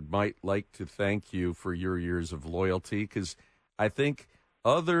 Ford might like to thank you for your years of loyalty, because I think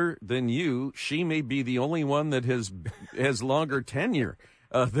other than you, she may be the only one that has longer tenure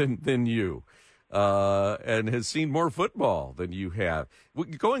than you. And has seen more football than you have.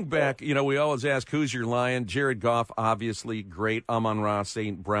 Going back, we always ask, who's your Lion? Jared Goff, obviously great. Amon-Ra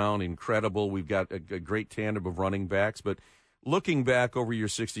St. Brown, incredible. We've got a great tandem of running backs. But looking back over your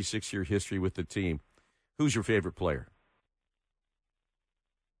 66-year history with the team, who's your favorite player?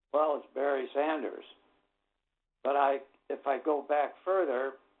 Well, it's Barry Sanders. But if I go back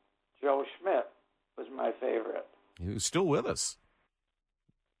further, Joe Schmidt was my favorite. He's still with us.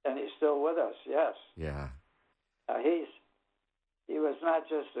 And he's still with us, yes. Yeah. He was not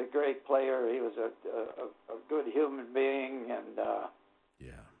just a great player. He was a good human being and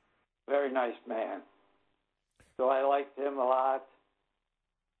very nice man. So I liked him a lot.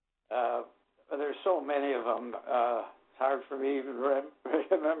 There's so many of them. It's hard for me to even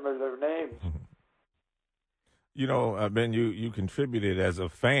remember their names. Ben, you contributed as a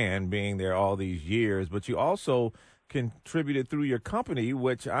fan being there all these years, but you also contributed through your company,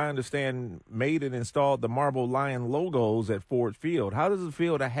 which I understand made and installed the Marble Lion logos at Ford Field. How does it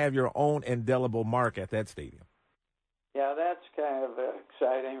feel to have your own indelible mark at that stadium? Yeah, that's kind of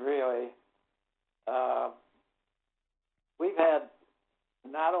exciting, really. We've had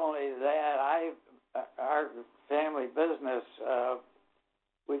not only that, our family business,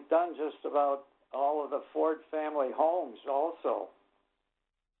 we've done just about all of the Ford family homes also.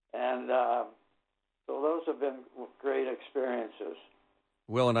 And so those have been great experiences.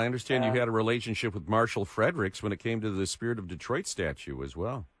 Well, and I understand you had a relationship with Marshall Fredericks when it came to the Spirit of Detroit statue as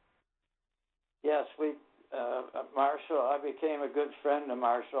well. Yes, Marshall, I became a good friend of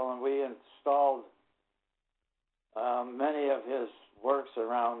Marshall, and we installed many of his works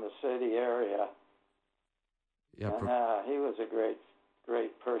around the city area. Yeah, and he was a great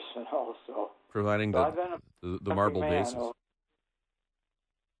person also. Providing the marble bases.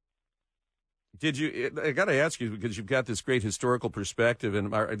 Did you? I got to ask you, because you've got this great historical perspective,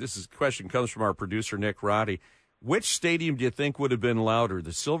 and this question comes from our producer Nick Roddy. Which stadium do you think would have been louder, the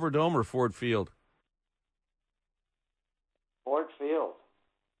Silverdome or Ford Field? Ford Field.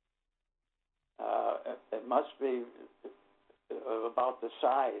 It must be about the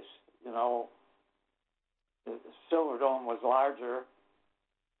size. The Silverdome was larger,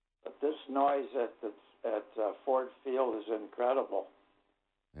 but this noise at Ford Field is incredible.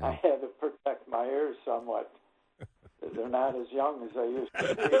 Yeah. I had to protect my ears somewhat. They're not as young as they used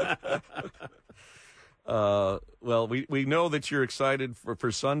to be. Well, we know that you're excited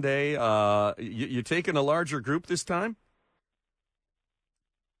for Sunday. You taking a larger group this time?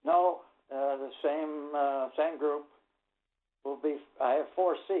 No, the same group. I have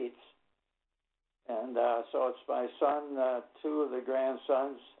 4 seats, and so it's my son, 2 of the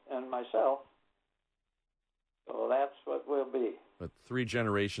grandsons, and myself. So that's what we'll be. But 3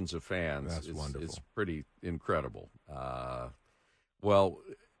 generations of fans is pretty incredible. Well,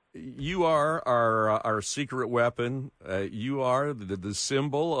 you are our secret weapon. You are the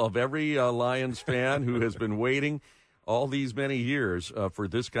symbol of every Lions fan who has been waiting all these many years for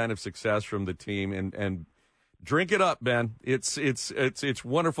this kind of success from the team. And drink it up, Ben. It's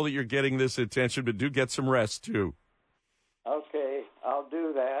wonderful that you're getting this attention, but do get some rest too. Okay, I'll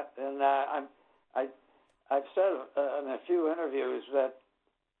do that. And I've said in a few interviews that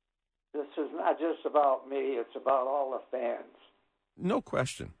this is not just about me, it's about all the fans. No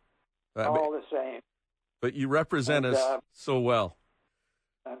question. All the same. But you represent us so well.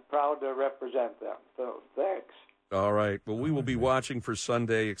 I'm proud to represent them, so thanks. All right. Well, we will be watching for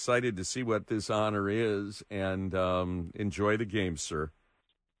Sunday, excited to see what this honor is, and enjoy the game, sir.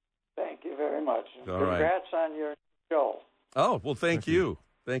 Thank you very much. All Congrats on your show. Oh, well, thank you.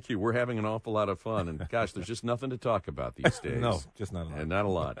 Thank you. We're having an awful lot of fun. And, gosh, there's just nothing to talk about these days. No, just not a lot. And not a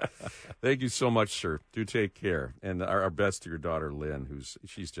lot. Thank you so much, sir. Do take care. And our best to your daughter, Lynn,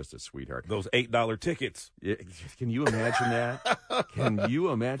 she's just a sweetheart. Those $8 tickets. Yeah, can you imagine that? Can you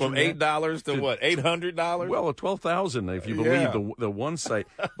imagine From $8 to what, $800? Well, $12,000 if you believe the one site.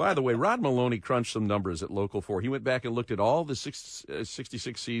 By the way, Rod Maloney crunched some numbers at Local 4. He went back and looked at all the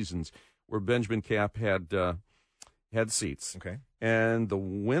 66 seasons where Benjamin Cap had seats. Okay. And the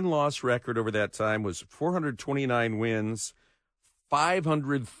win-loss record over that time was 429 wins,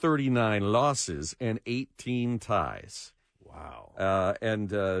 539 losses, and 18 ties. Wow. And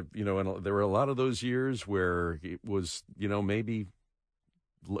there were a lot of those years where it was, maybe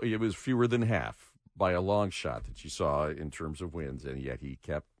it was fewer than half by a long shot that you saw in terms of wins, and yet he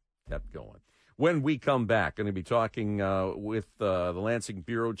kept going. When we come back, going to be talking with the Lansing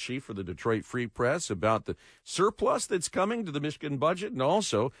bureau chief for the Detroit Free Press about the surplus that's coming to the Michigan budget and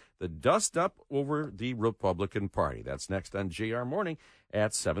also the dust up over the Republican Party. That's next on JR Morning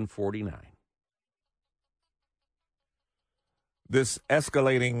at 7:49. This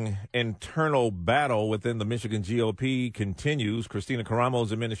escalating internal battle within the Michigan GOP continues. Christina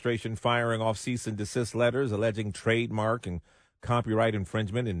Caramo's administration firing off cease and desist letters alleging trademark and copyright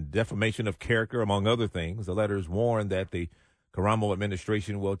infringement and defamation of character, among other things. The letters warn that the Caramo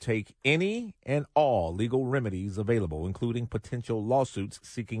administration will take any and all legal remedies available, including potential lawsuits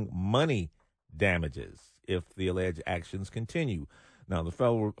seeking money damages if the alleged actions continue. Now, the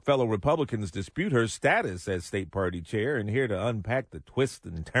fellow Republicans dispute her status as state party chair, and here to unpack the twists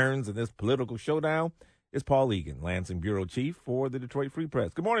and turns in this political showdown is Paul Egan, Lansing bureau chief for the Detroit Free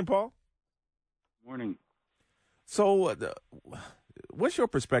Press. Good morning, Paul. Morning. So, what's your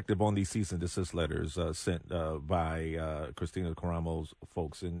perspective on these cease and desist letters sent by Christina Caramo's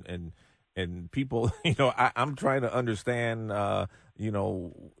folks and people? I'm trying to understand,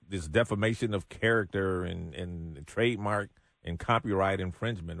 this defamation of character and trademark and copyright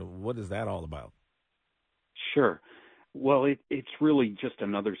infringement. What is that all about? Sure. Well, it's really just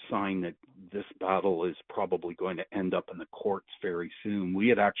another sign that this battle is probably going to end up in the courts very soon. We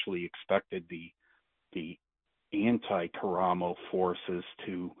had actually expected the anti-Caramo forces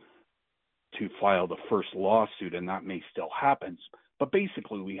to file the first lawsuit, and that may still happen. But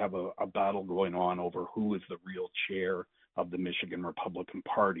basically, we have a battle going on over who is the real chair of the Michigan Republican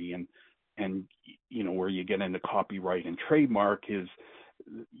Party, and where you get into copyright and trademark is,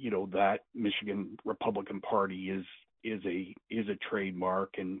 that Michigan Republican Party is a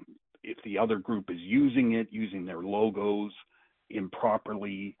trademark, and if the other group is using their logos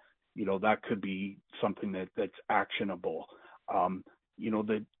improperly, that could be something that's actionable. I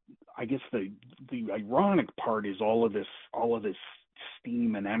guess the ironic part is all of this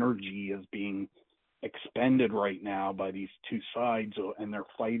steam and energy is being expended right now by these two sides, and they're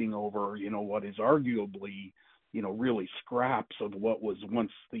fighting over, what is arguably, really scraps of what was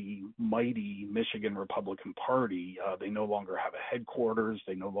once the mighty Michigan Republican Party. They no longer have a headquarters.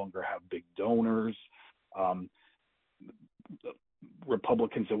 They no longer have big donors.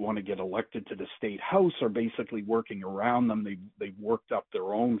 Republicans that want to get elected to the state house are basically working around them. They've worked up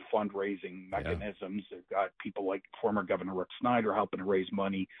their own fundraising mechanisms. They've got people like former Governor Rick Snyder helping to raise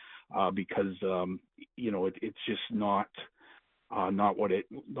money because it's just not what it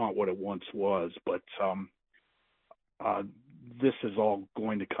once was. But this is all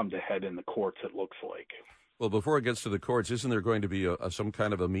going to come to head in the courts, it looks like. Well, before it gets to the courts, isn't there going to be some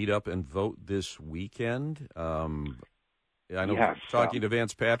kind of a meetup and vote this weekend? I know, yes, talking to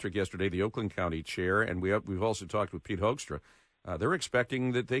Vance Patrick yesterday, the Oakland County chair, and we've also talked with Pete Hoekstra. They're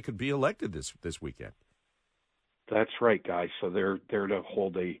expecting that they could be elected this weekend. That's right, guys. So they're to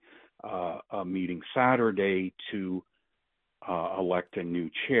hold a meeting Saturday to elect a new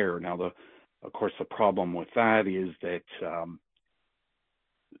chair. Now, of course, the problem with that is that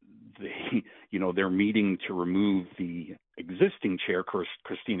they're meeting to remove the existing chair.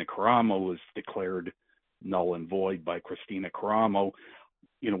 Christina Caramo was declared null and void by Christina Caramo.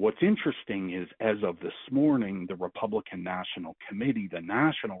 What's interesting is, as of this morning, the Republican National Committee, the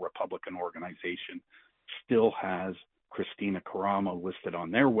national Republican organization, still has Christina Caramo listed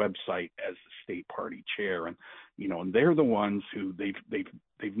on their website as the state party chair, and they're the ones who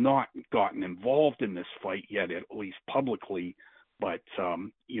they've not gotten involved in this fight yet, at least publicly, but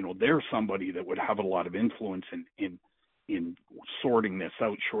they're somebody that would have a lot of influence in sorting this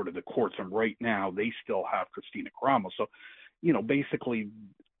out short of the courts. And right now they still have Christina Caramo. So, basically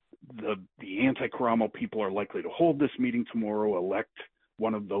the anti-Caramo people are likely to hold this meeting tomorrow, elect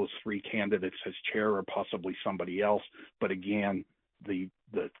one of those three candidates as chair or possibly somebody else. But again, the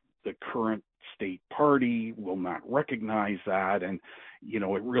current state party will not recognize that. And,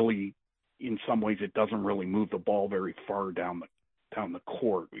 it really, in some ways, it doesn't really move the ball very far down the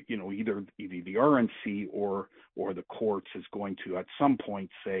court. Either the RNC or the courts is going to at some point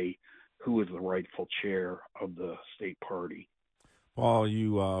say who is the rightful chair of the state party. Paul,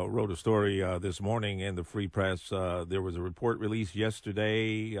 you wrote a story this morning in the Free Press. There was a report released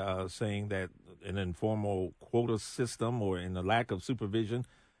yesterday saying that an informal quota system or in the lack of supervision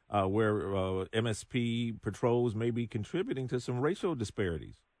where MSP patrols may be contributing to some racial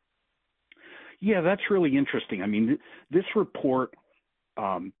disparities. Yeah, that's really interesting. I mean, this report,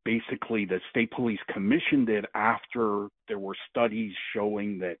 basically the state police commissioned it after there were studies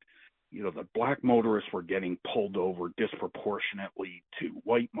showing that, the black motorists were getting pulled over disproportionately to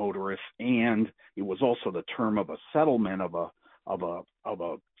white motorists. And it was also the term of a settlement of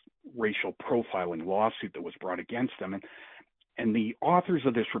a racial profiling lawsuit that was brought against them. And the authors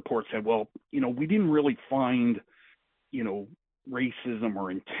of this report said, well, we didn't really find, racism or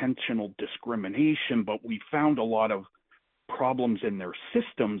intentional discrimination, but we found a lot of problems in their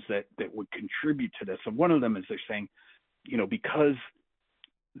systems that would contribute to this. And one of them is they're saying, because,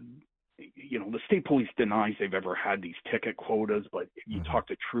 the state police denies they've ever had these ticket quotas, but if you talk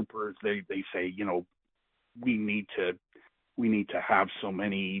to troopers, they say, we need to have so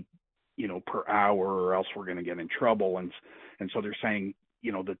many, per hour, or else we're going to get in trouble. And so they're saying,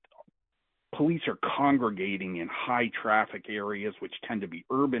 that police are congregating in high traffic areas, which tend to be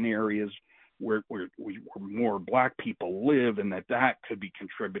urban areas where more black people live, and that could be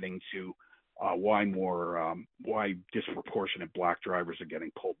contributing to why disproportionate black drivers are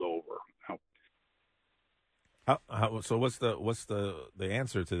getting pulled over. So what's the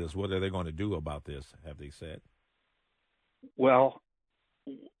answer to this? What are they going to do about this? Have they said? Well,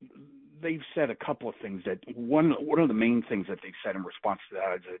 they've said a couple of things. That one of the main things that they've said in response to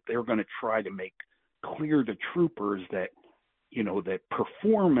that is that they're going to try to make clear to troopers that that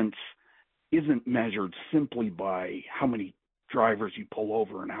performance isn't measured simply by how many drivers you pull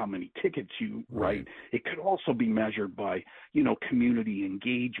over and how many tickets you write. It could also be measured by community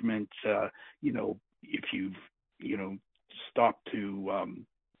engagement. If you've stopped to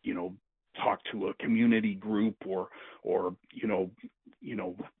talk to a community group or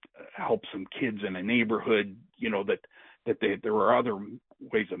help some kids in a neighborhood, there are other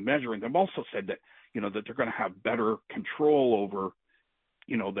ways of measuring. They've also said that that they're going to have better control over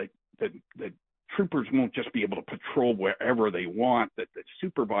that troopers won't just be able to patrol wherever they want, that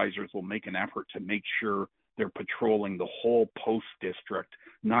supervisors will make an effort to make sure they're patrolling the whole post district,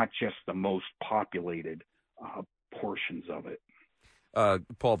 not just the most populated portions of it.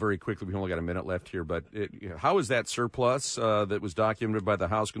 Paul, very quickly, we only got a minute left here, but how is that surplus that was documented by the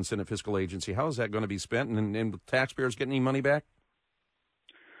House and Senate Fiscal Agency, how is that going to be spent, and taxpayers getting any money back?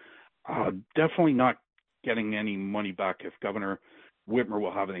 Definitely not getting any money back. If Governor Whitmer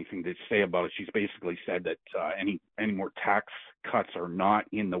will have anything to say about it, she's basically said that any more tax cuts are not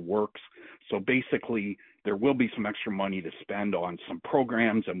in the works. So basically, there will be some extra money to spend on some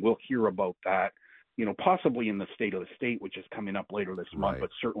programs, and we'll hear about that, possibly in the State of the State, which is coming up later this month,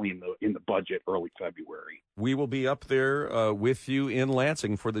 but certainly in the budget early February. We will be up there with you in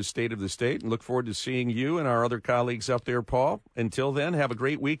Lansing for the State of the State, and look forward to seeing you and our other colleagues up there, Paul. Until then, have a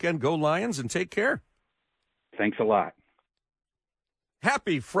great weekend. Go Lions, and take care. Thanks a lot.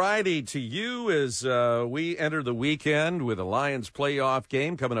 Happy Friday to you as we enter the weekend with a Lions playoff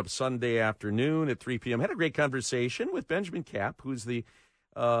game coming up Sunday afternoon at 3 p.m. Had a great conversation with Benjamin Kapp, who's the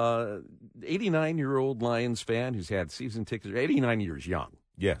 89-year-old Lions fan who's had season tickets. 89 years young.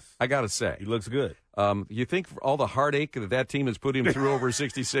 Yes. I got to say. He looks good. You think for all the heartache that team has put him through over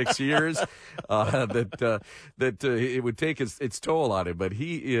 66 years, that it would take its toll on him. But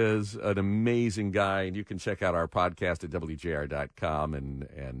he is an amazing guy, and you can check out our podcast at WJR.com,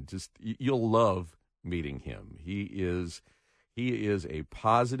 and just you'll love meeting him. He is a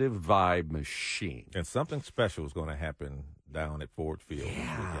positive vibe machine. And something special is going to happen down at Ford Field.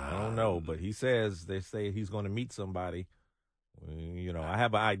 Yeah. I don't know, but they say he's going to meet somebody. I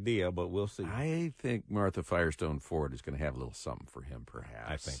have an idea, but we'll see. I think Martha Firestone Ford is going to have a little something for him,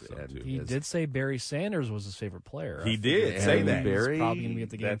 perhaps. I think so, too. He did say Barry Sanders was his favorite player. He did say that. Barry, he's probably going to be at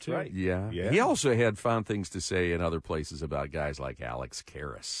the game, that's too. Right. Yeah. He also had fun things to say in other places about guys like Alex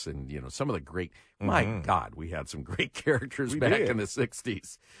Karras and, some of the great, my God, we had some great characters back in the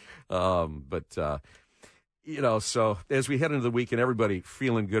 60s. So as we head into the weekend, everybody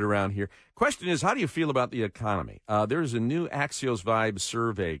feeling good around here. Question is, how do you feel about the economy? There's a new Axios Vibe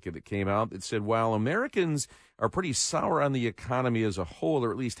survey that came out that said while Americans are pretty sour on the economy as a whole, or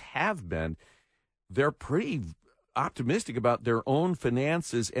at least have been, they're pretty optimistic about their own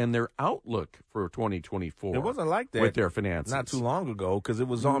finances and their outlook for 2024. It wasn't like that with their finances not too long ago, because it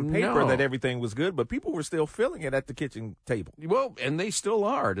was on paper that everything was good, but people were still feeling it at the kitchen table. Well, and they still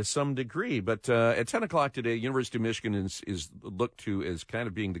are to some degree. But at 10 o'clock today, University of Michigan is looked to as kind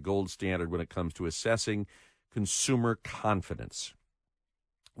of being the gold standard when it comes to assessing consumer confidence,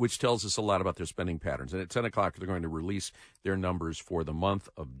 which tells us a lot about their spending patterns. And at 10 o'clock, they're going to release their numbers for the month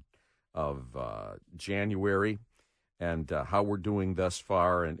of January, and how we're doing thus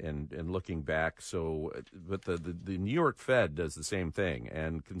far and looking back. So, but the New York Fed does the same thing,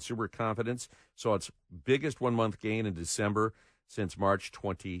 and consumer confidence saw its biggest one-month gain in December since March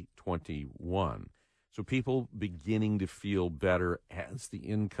 2021. So people beginning to feel better as the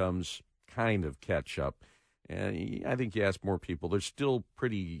incomes kind of catch up. And I think you ask more people, they're still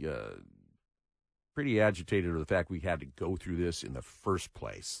pretty agitated over the fact we had to go through this in the first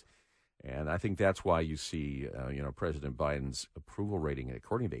place. And I think that's why you see, President Biden's approval rating,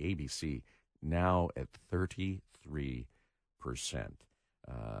 according to ABC, now at 33%.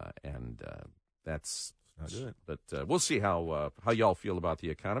 That's not good. But we'll see how y'all feel about the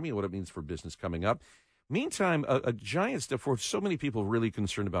economy and what it means for business coming up. Meantime, a giant step forward. So many people really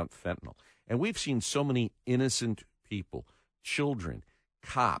concerned about fentanyl. And we've seen so many innocent people, children,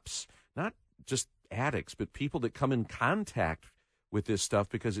 cops, not just addicts, but people that come in contact with this stuff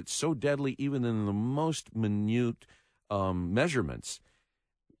because it's so deadly, even in the most minute measurements.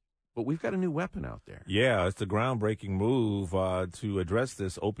 But we've got a new weapon out there. Yeah, it's a groundbreaking move to address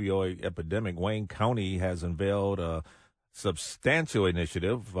this opioid epidemic. Wayne County has unveiled a substantial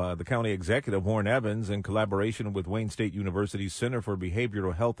initiative. The county executive, Warren Evans, in collaboration with Wayne State University's Center for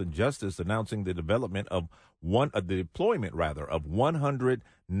Behavioral Health and Justice, announcing the deployment of 100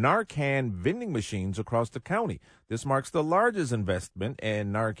 Narcan vending machines across the county. This marks the largest investment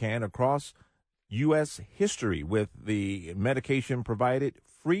in Narcan across U.S. history, with the medication provided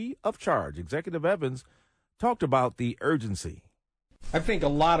free of charge. Executive Evans talked about the urgency. I think a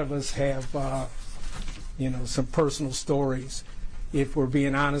lot of us have, some personal stories, if we're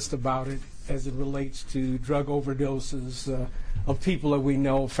being honest about it, as it relates to drug overdoses of people that we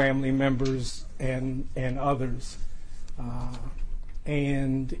know, family members and others.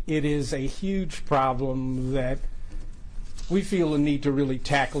 And it is a huge problem that we feel a need to really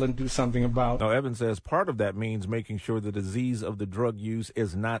tackle and do something about. Now, Evans says part of that means making sure the disease of the drug use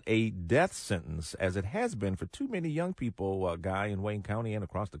is not a death sentence, as it has been for too many young people, Guy, in Wayne County and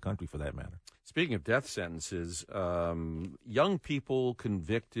across the country for that matter. Speaking of death sentences, young people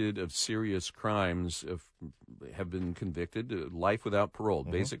convicted of serious crimes have been convicted, life without parole,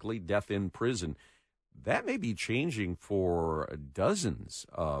 basically death in prison. That may be changing for dozens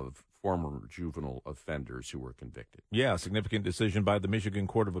of former juvenile offenders who were convicted. Yeah, a significant decision by the Michigan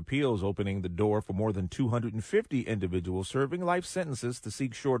Court of Appeals opening the door for more than 250 individuals serving life sentences to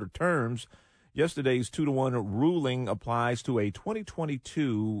seek shorter terms. Yesterday's 2-1 ruling applies to a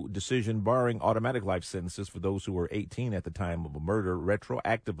 2022 decision barring automatic life sentences for those who were 18 at the time of a murder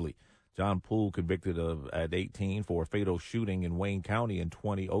retroactively. John Poole, convicted at 18 for a fatal shooting in Wayne County in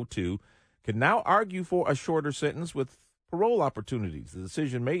 2002, can now argue for a shorter sentence with parole opportunities. The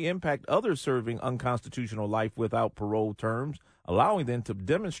decision may impact others serving unconstitutional life without parole terms, allowing them to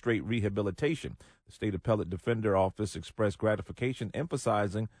demonstrate rehabilitation. The State Appellate Defender Office expressed gratification,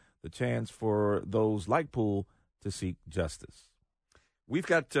 emphasizing the chance for those like Poole to seek justice. We've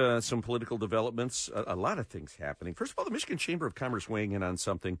got some political developments, a lot of things happening. First of all, the Michigan Chamber of Commerce weighing in on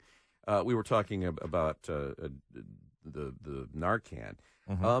something. We were talking about the Narcan.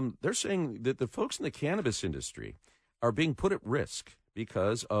 They're saying that the folks in the cannabis industry are being put at risk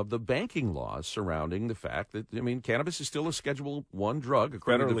because of the banking laws surrounding the fact that, cannabis is still a Schedule I drug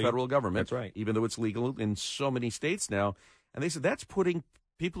according to the federal government. That's right. Even though it's legal in so many states now. And they said that's putting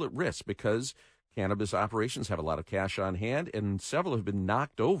people at risk because cannabis operations have a lot of cash on hand, and several have been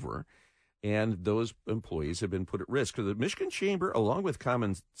knocked over, and those employees have been put at risk. So the Michigan Chamber, along with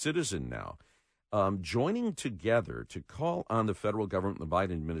Common Citizen now, joining together to call on the federal government and the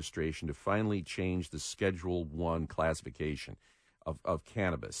Biden administration to finally change the Schedule I classification of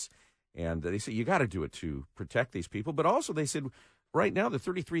cannabis. And they say you got to do it to protect these people. But also they said right now the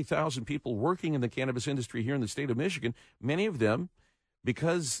 33,000 people working in the cannabis industry here in the state of Michigan, many of them,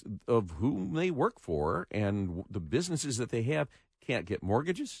 because of whom they work for and the businesses that they have, can't get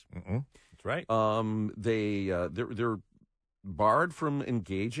mortgages. That's right. They're barred from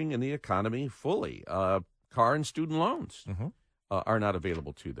engaging in the economy fully. Car and student loans are not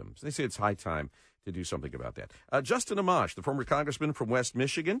available to them. So they say it's high time to do something about that. Justin Amash, the former congressman from West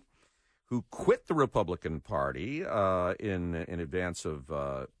Michigan, who quit the Republican Party in advance of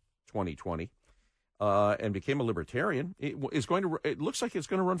 2020 and became a libertarian, it looks like it's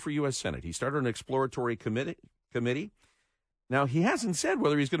going to run for U.S. Senate. He started an exploratory committee. Now, he hasn't said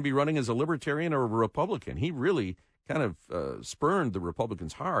whether he's going to be running as a libertarian or a Republican. He really kind of spurned the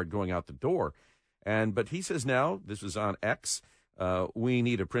Republicans hard going out the door. But he says now, this is on X, we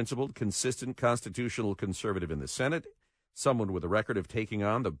need a principled, consistent, constitutional conservative in the Senate, someone with a record of taking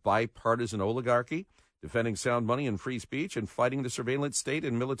on the bipartisan oligarchy, defending sound money and free speech, and fighting the surveillance state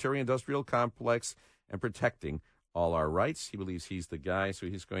and military-industrial complex and protecting all our rights. He believes he's the guy, so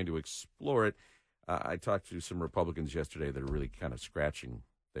he's going to explore it. I talked to some Republicans yesterday that are really kind of scratching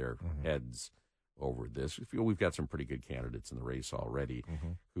their heads over this. We've got some pretty good candidates in the race already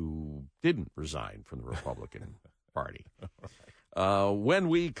who didn't resign from the Republican Party. When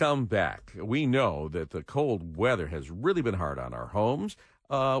we come back, we know that the cold weather has really been hard on our homes.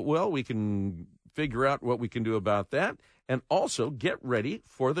 We can figure out what we can do about that. And also get ready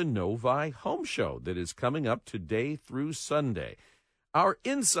for the Novi Home Show that is coming up today through Sunday. Our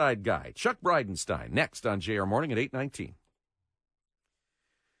inside guy, Chuck Bridenstine, next on JR Morning at 8:19.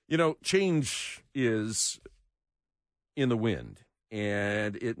 You know, change is in the wind,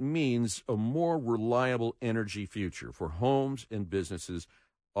 and it means a more reliable energy future for homes and businesses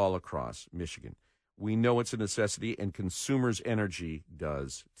all across Michigan. We know it's a necessity, and consumers' energy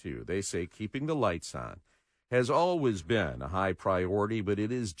does too. They say keeping the lights on has always been a high priority, but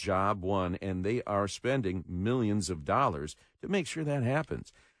it is job one, and they are spending millions of dollars to make sure that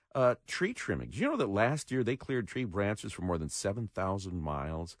happens. Tree trimming. Do you know that last year they cleared tree branches for more than 7,000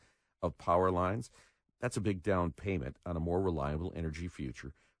 miles of power lines? That's a big down payment on a more reliable energy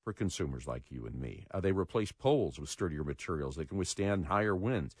future for consumers like you and me. They replaced poles with sturdier materials that can withstand higher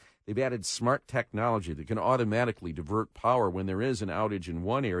winds. They've added smart technology that can automatically divert power when there is an outage in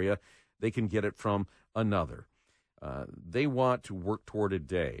one area. They can get it from another. They want to work toward a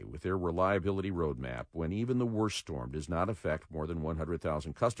day with their reliability roadmap when even the worst storm does not affect more than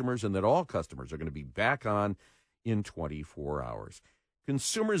 100,000 customers, and that all customers are going to be back on in 24 hours.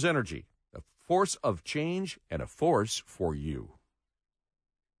 Consumers Energy, a force of change and a force for you.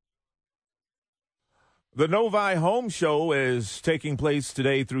 The Novi Home Show is taking place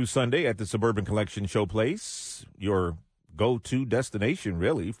today through Sunday at the Suburban Collection Showplace, your go-to destination,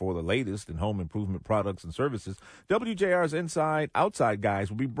 really, for the latest in home improvement products and services. WJR's Inside Outside guys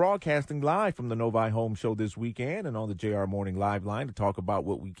will be broadcasting live from the Novi Home Show this weekend and on the JR Morning Live line to talk about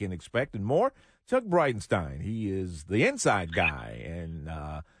what we can expect and more. Chuck Bridenstine, he is the inside guy, and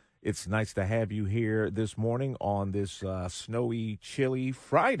it's nice to have you here this morning on this snowy, chilly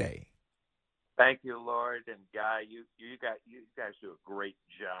Friday. Thank you, Lloyd and Guy. You guys do a great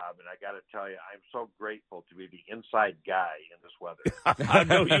job, and I got to tell you, I'm so grateful to be the inside guy in this weather. I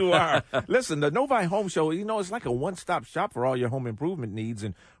know you are. Listen, the Novi Home Show, you know, it's like a one-stop shop for all your home improvement needs.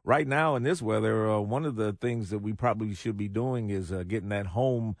 And right now in this weather, one of the things that we probably should be doing is getting that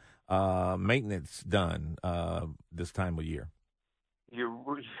home maintenance done this time of year. You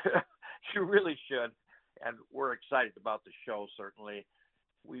really should, and we're excited about the show, certainly.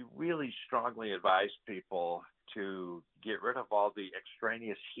 We really strongly advise people to get rid of all the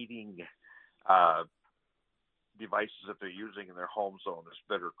extraneous heating devices that they're using in their home zone this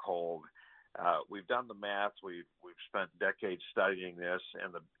bitter cold. We've done the math. We've spent decades studying this,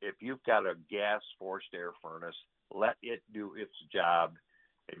 and if you've got a gas forced air furnace, let it do its job.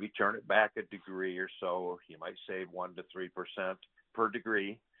 If you turn it back a degree or so, you might save 1% to 3% per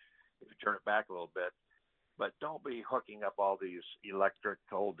degree. If you turn it back a little bit. But don't be hooking up all these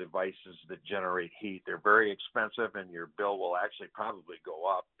electrical devices that generate heat. They're very expensive, and your bill will actually probably go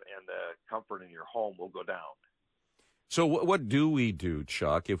up, and the comfort in your home will go down. So what do we do,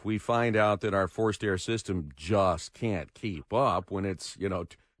 Chuck, if we find out that our forced air system just can't keep up when it's,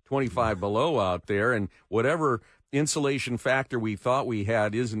 25 below out there, and whatever insulation factor we thought we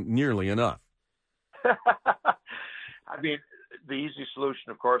had isn't nearly enough? I mean, the easy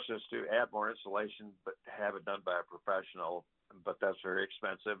solution, of course, is to add more insulation, but have it done by a professional. But that's very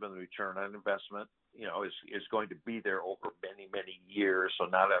expensive, and the return on investment, is going to be there over many, many years. So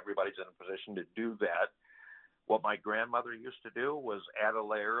not everybody's in a position to do that. What my grandmother used to do was add a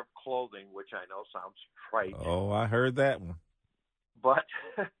layer of clothing, which I know sounds trite. Oh, I heard that one. But,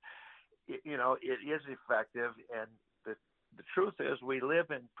 it is effective. And the truth is we live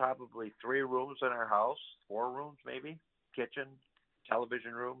in probably 3 rooms in our house, 4 rooms maybe. Kitchen,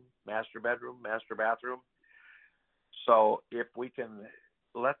 television room, master bedroom, master bathroom. So if we can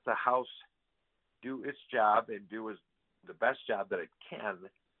let the house do its job and do the best job that it can,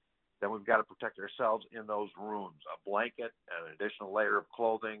 then we've got to protect ourselves in those rooms. A blanket, an additional layer of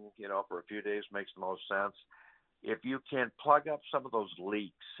clothing, for a few days makes the most sense. If you can plug up some of those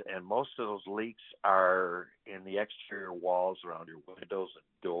leaks, and most of those leaks are in the exterior walls around your windows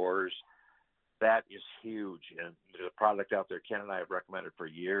and doors, that is huge. And there's a product out there Ken and I have recommended for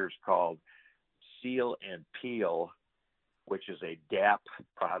years called Seal and Peel, which is a DAP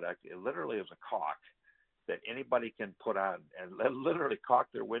product. It literally is a caulk that anybody can put on and literally caulk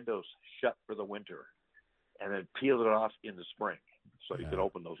their windows shut for the winter and then peel it off in the spring so you can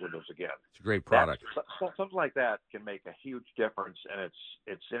open those windows again. It's a great product. Something like that can make a huge difference, and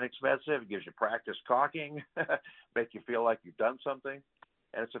it's inexpensive. It gives you practice caulking, make you feel like you've done something,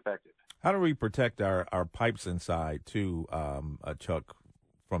 and it's effective. How do we protect our pipes inside, too, Chuck,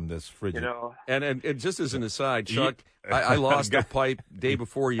 from this frigid? And just as an aside, Chuck, I lost a pipe day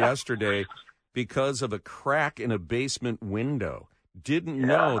before yesterday because of a crack in a basement window. Didn't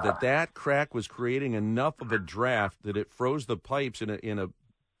know that crack was creating enough of a draft that it froze the pipes in a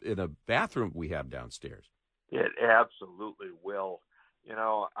a bathroom we have downstairs. It absolutely will. You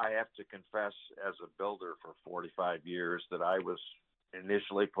know, I have to confess, as a builder for 45 years, that I was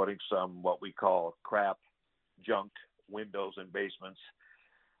initially putting some what we call crap, junk windows in basements,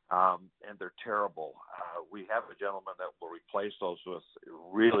 and they're terrible. We have a gentleman that will replace those with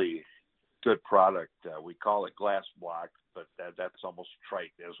really good product. We call it glass block, but that's almost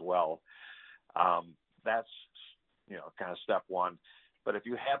trite as well. That's, you know, kind of step one. But if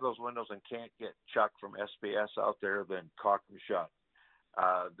you have those windows and can't get Chuck from SBS out there, then caulk them shut.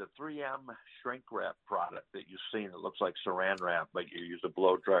 The 3M shrink wrap product that you've seen, it looks like saran wrap, but you use a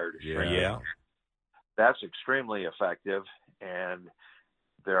blow dryer to shrink it. That's extremely effective, and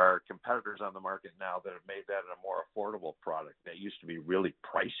there are competitors on the market now that have made that a more affordable product that used to be really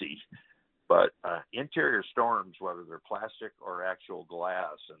pricey. But interior storms, whether they're plastic or actual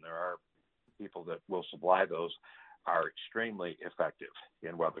glass, and there are people that will supply those, are extremely effective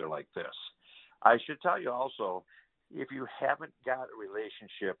in weather like this. I should tell you also, if you haven't got a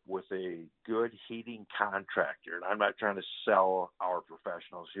relationship with a good heating contractor, and I'm not trying to sell our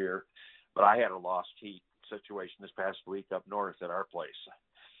professionals here, but I had a lost heat situation this past week up north at our place.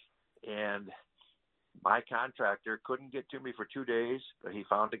 And my contractor couldn't get to me for 2 days, but he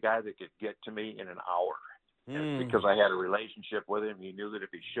found a guy that could get to me in an hour. And because I had a relationship with him, he knew that if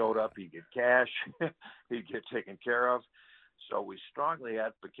he showed up, he'd get cash, he'd get taken care of. So we strongly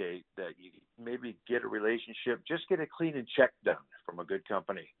advocate that you maybe get a relationship, just get a clean and check done from a good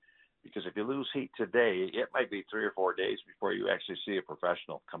company. Because if you lose heat today, it might be 3 or 4 days before you actually see a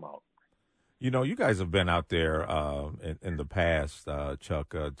professional come out. You know, you guys have been out there in the past,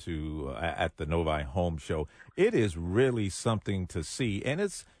 Chuck, at the Novi Home Show. It is really something to see, and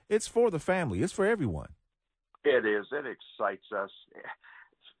it's for the family. It's for everyone. It is. It excites us.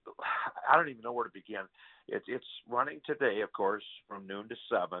 I don't even know where to begin. It's running today, of course, from noon to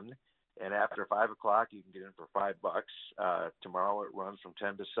 7, and after 5 o'clock, you can get in for $5. Tomorrow it runs from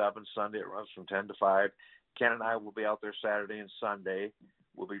 10 to 7. Sunday it runs from 10 to 5. Ken and I will be out there Saturday and Sunday.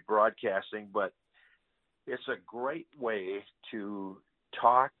 We'll be broadcasting, but it's a great way to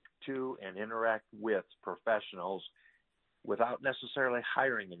talk to and interact with professionals without necessarily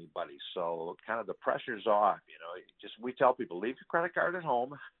hiring anybody. So kind of the pressure's off, you know. We tell people, leave your credit card at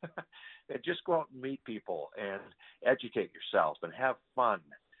home and just go out and meet people and educate yourself and have fun.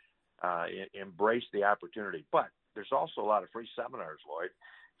 Embrace the opportunity. But there's also a lot of free seminars,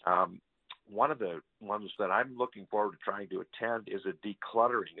 Lloyd. One of the ones that I'm looking forward to trying to attend is a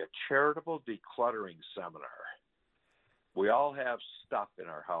charitable decluttering seminar. We all have stuff in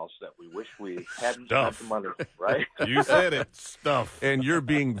our house that we wish we hadn't spent the money on, right? You said it, stuff. And you're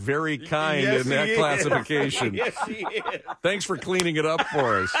being very kind in that classification. Yes, he is. Thanks for cleaning it up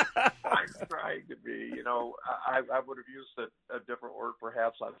for us. I'm trying to be, you know, I would have used a different word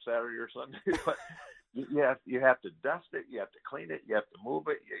perhaps on Saturday or Sunday, but you have to dust it, you have to clean it, you have to move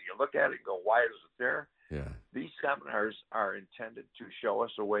it, you look at it and go, why is it there? Yeah. These seminars are intended to show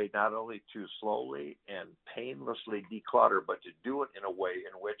us a way not only to slowly and painlessly declutter, but to do it in a way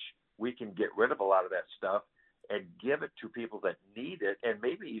in which we can get rid of a lot of that stuff and give it to people that need it and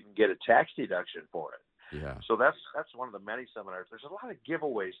maybe even get a tax deduction for it. Yeah. So that's one of the many seminars. There's a lot of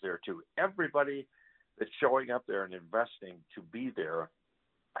giveaways there too. Everybody that's showing up there and investing to be there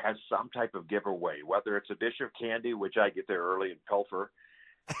has some type of giveaway, whether it's a dish of candy, which I get there early and pilfer,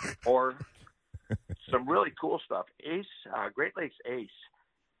 or some really cool stuff. Great Lakes Ace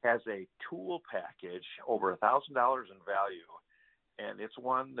has a tool package over $1,000 in value, and it's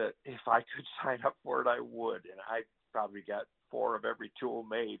one that if I could sign up for it, I would. And I probably got 4 of every tool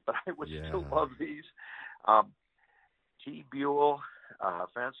made, but I would still love these. T. Buell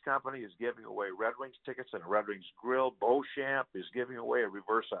Fence Company is giving away Red Wings tickets and a Red Wings grill. Beauchamp is giving away a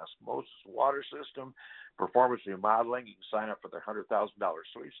reverse osmosis water system. Performance Remodeling, you can sign up for their $100,000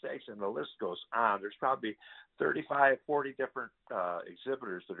 sweepstakes, and the list goes on. There's probably 35, 40 different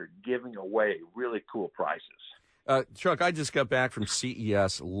exhibitors that are giving away really cool prizes. Chuck, I just got back from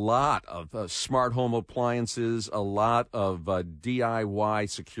CES. A lot of smart home appliances, a lot of DIY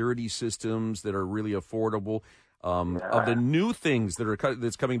security systems that are really affordable. Of the new things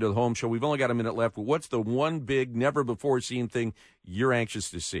that's coming to the home show, we've only got a minute left. But what's the one big, never-before-seen thing you're anxious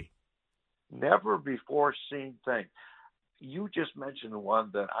to see? Never-before-seen thing. You just mentioned one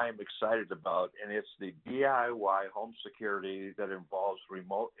that I'm excited about, and it's the DIY home security that involves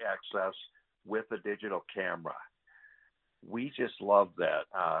remote access with a digital camera. We just love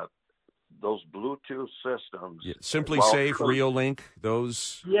that. Those Bluetooth systems. Yeah, Simply Safe, Reolink,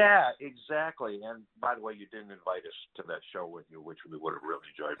 those. Yeah, exactly. And by the way, you didn't invite us to that show with you, which we would have really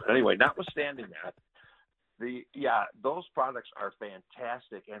enjoyed. But anyway, notwithstanding that, those products are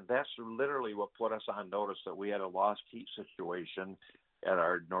fantastic, and that's literally what put us on notice that we had a lost heat situation at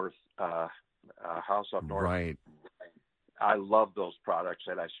our north house up north. Right. I love those products,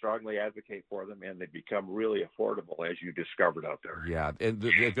 and I strongly advocate for them, and they become really affordable, as you discovered out there. Yeah, and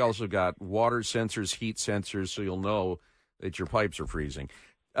they've also got water sensors, heat sensors, so you'll know that your pipes are freezing.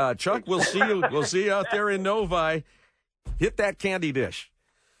 Chuck, we'll see you. We'll see you out there in Novi. Hit that candy dish.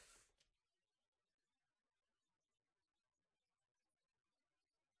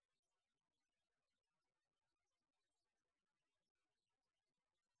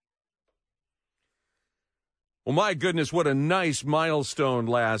 Well, my goodness, what a nice milestone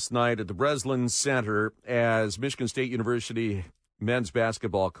last night at the Breslin Center as Michigan State University men's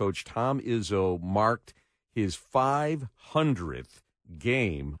basketball coach Tom Izzo marked his 500th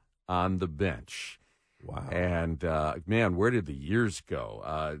game on the bench. Wow. And, man, where did the years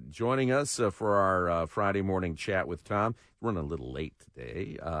go? Joining us for our Friday morning chat with Tom. Running a little late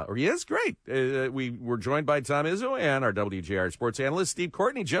today. Or he is great. We were joined by Tom Izzo and our WJR sports analyst, Steve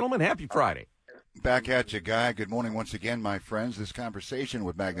Courtney. Gentlemen, happy Friday. Back at you, Guy. Good morning once again, my friends. This conversation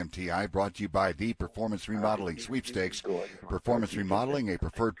with Magnum TI brought to you by the Performance Remodeling Sweepstakes. Performance Remodeling, a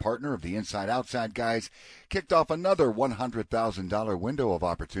preferred partner of the Inside Outside guys, kicked off another $100,000 window of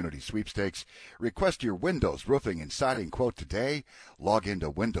opportunity sweepstakes. Request your windows, roofing, and siding quote today. Log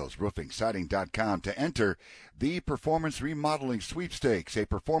into windowsroofingsiding.com to enter the Performance Remodeling Sweepstakes, a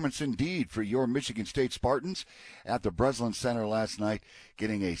performance indeed for your Michigan State Spartans at the Breslin Center last night,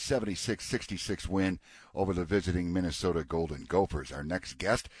 getting a 76-66 win over the visiting Minnesota Golden Gophers. Our next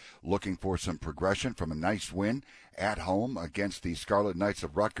guest looking for some progression from a nice win at home against the Scarlet Knights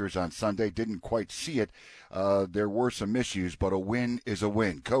of Rutgers on Sunday. Didn't quite see it. There were some issues, but a win is a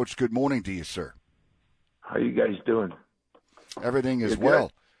win. Coach, good morning to you, sir. How you guys doing? Everything is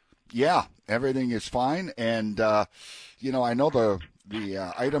well. Yeah, everything is fine. And, I know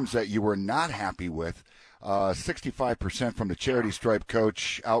the items that you were not happy with, 65% from the charity stripe,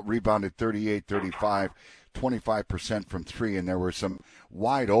 Coach, out-rebounded 38-35, 25% from three, and there were some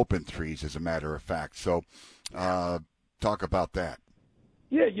wide-open threes, as a matter of fact. So talk about that.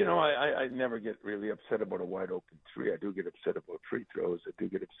 Yeah, I never get really upset about a wide-open three. I do get upset about free throws. I do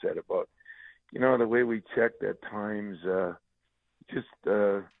get upset about, the way we checked at times.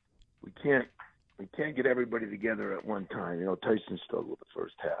 We can't get everybody together at one time. Tyson struggled the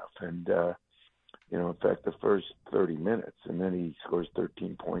first half, and in fact, the first 30 minutes, and then he scores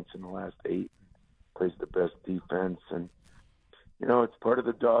 13 points in the last 8, plays the best defense, and it's part of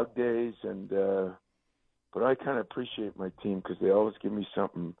the dog days. And but I kind of appreciate my team because they always give me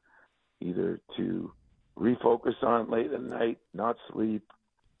something either to refocus on late at night, not sleep.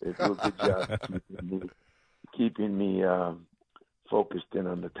 They do a good job keeping me focused in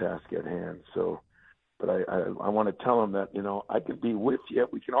on the task at hand. So, but I want to tell them that, I can be with you.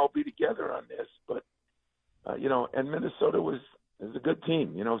 We can all be together on this. But, and Minnesota is a good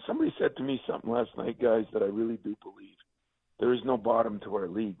team. Somebody said to me something last night, guys, that I really do believe. There is no bottom to our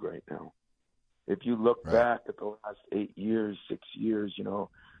league right now. If you look back at the last 8 years, 6 years,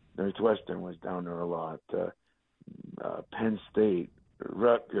 Northwestern was down there a lot. Penn State,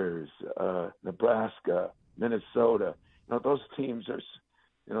 Rutgers, Nebraska, Minnesota. Those teams are,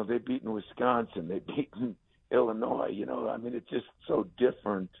 they've beaten Wisconsin, they've beaten Illinois. It's just so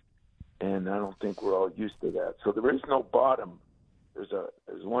different, and I don't think we're all used to that. So there is no bottom. There's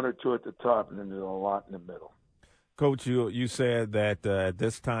one or two at the top, and then there's a lot in the middle. Coach, you said that at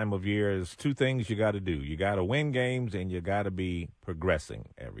this time of year, there's two things you got to do. You got to win games, and you got to be progressing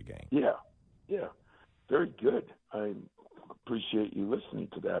every game. Yeah, very good. I appreciate you listening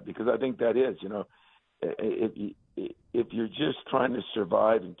to that because I think that is, if you're just trying to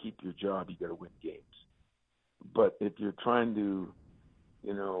survive and keep your job, you got to win games. But if you're trying to,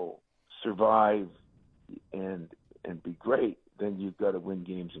 survive and be great, then you've got to win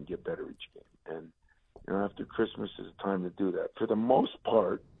games and get better each game. And after Christmas is a time to do that. For the most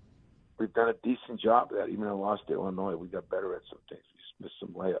part, we've done a decent job of that. Even in lost to Illinois, we got better at some things. We just missed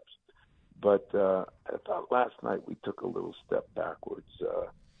some layups. But I thought last night we took a little step backwards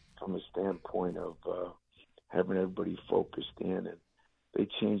from a standpoint of having everybody focused in, and they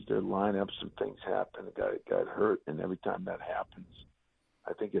changed their lineup. Some things happened. A guy got hurt, and every time that happens,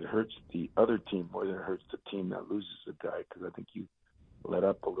 I think it hurts the other team more than it hurts the team that loses a guy, because I think you let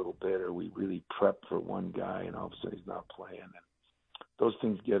up a little bit, or we really prep for one guy, and all of a sudden he's not playing. And those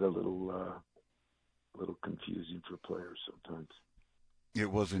things get a little confusing for players sometimes.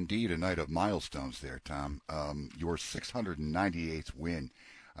 It was indeed a night of milestones there, Tom. Your 698th win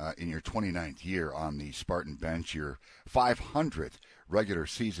in your 29th year on the Spartan bench, your 500th regular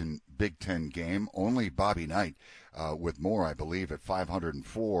season Big Ten game. Only Bobby Knight with more, I believe, at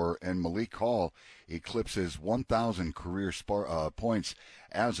 504. And Malik Hall eclipses 1,000 career points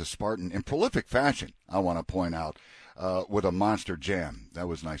as a Spartan in prolific fashion, I want to point out, with a monster jam. That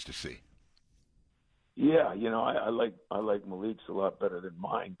was nice to see. Yeah, I like Malik's a lot better than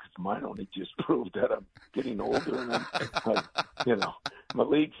mine because mine only just proved that I'm getting older. And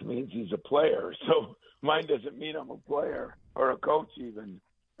Malik's means he's a player, so mine doesn't mean I'm a player or a coach even.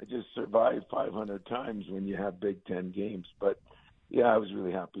 I just survived 500 times when you have Big Ten games. But yeah, I was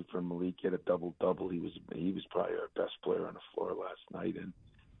really happy for Malik. He had a double-double. He was probably our best player on the floor last night, and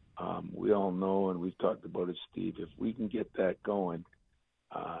we all know, and we've talked about it, Steve. If we can get that going,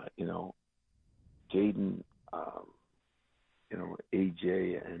 Jaden,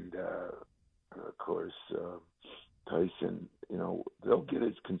 AJ, and of course Tyson, they'll get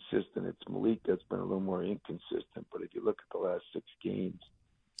as consistent. It's Malik that's been a little more inconsistent, but if you look at the last 6 games,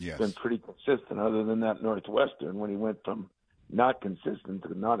 yes, he's been pretty consistent. Other than that Northwestern, when he went from not consistent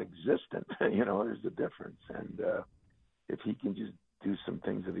to non-existent, there's a difference. And if he can just do some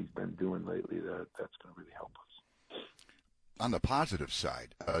things that he's been doing lately, that's going to really help us. On the positive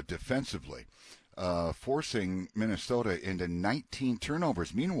side, defensively, forcing Minnesota into 19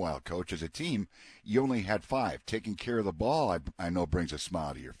 turnovers. Meanwhile, Coach, as a team, you only had 5. Taking care of the ball, I know, brings a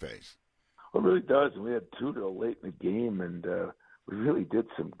smile to your face. Well, it really does. We had 2 till late in the game, and we really did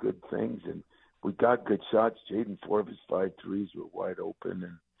some good things. And we got good shots. Jaden, 4 of his 5 threes were wide open.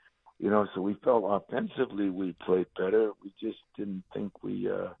 And, so we felt offensively we played better. We just didn't think we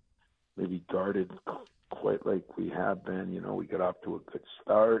maybe guarded quite like we have been. We got off to a good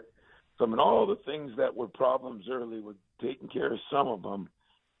start. So, all the things that were problems early, we're taking care of some of them.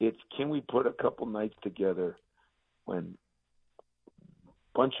 It's can we put a couple nights together when a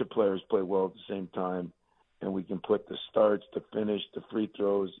bunch of players play well at the same time, and we can put the starts, the finish, the free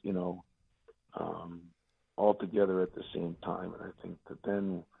throws, all together at the same time. And I think that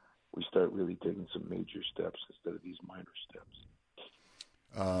then we start really taking some major steps instead of these minor steps.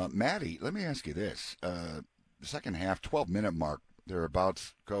 Maddie, let me ask you this. The second half, 12-minute mark,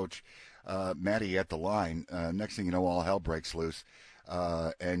 thereabouts, Coach. Maddie at the line. Next thing you know, all hell breaks loose,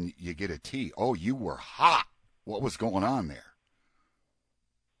 and you get a tee. Oh, you were hot. What was going on there?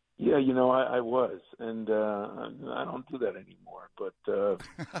 Yeah, I was, and I don't do that anymore. But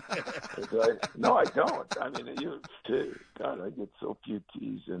no, I don't. God, I get so few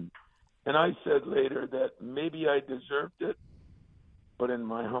tees, and I said later that maybe I deserved it, but in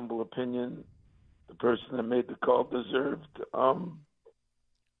my humble opinion, the person that made the call deserved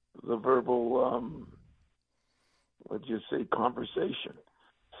the verbal, let's just say, conversation.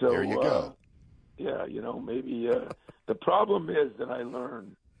 So there you go. Yeah, maybe the problem is that I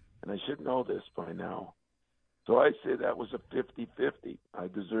learned, and I should know this by now. So I say that was a 50-50. I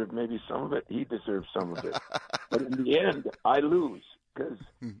deserved maybe some of it. He deserved some of it. But in the end, I lose because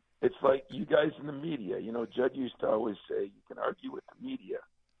it's like you guys in the media. Judd used to always say you can argue with the media,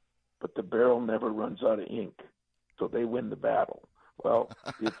 but the barrel never runs out of ink, so they win the battle. Well,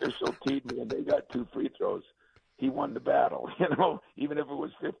 the official teed me, and they got 2 free throws. He won the battle. Even if it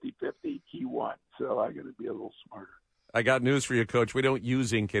was 50-50, he won. So I got to be a little smarter. I got news for you, Coach. We don't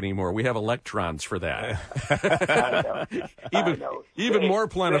use ink anymore. We have electrons for that. I know. Even more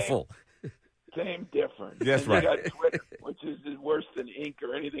plentiful. Same difference. That's and right. You got Twitter, which is worse than ink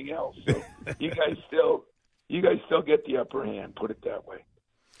or anything else. So you guys still get the upper hand. Put it that way.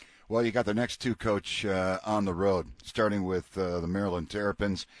 Well, you got the next 2, Coach, on the road, starting with the Maryland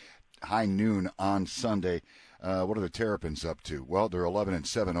Terrapins, high noon on Sunday. What are the Terrapins up to? Well, they're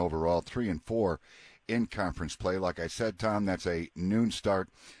 11-7 overall, 3-4 in conference play. Like I said, Tom, that's a noon start.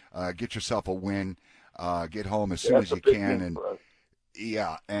 Get yourself a win. Get home as soon as you can. And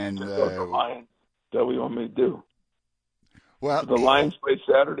yeah, and the Lions. What do you want me to do? Well, the Lions play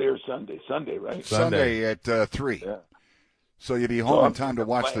Saturday or Sunday? Sunday, right? Sunday at 3. Yeah. So you'll be home in time to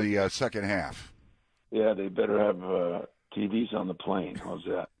watch the second half. Yeah, they better have TVs on the plane. How's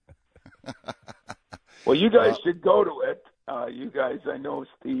that? Well, you guys should go to it. You guys, I know,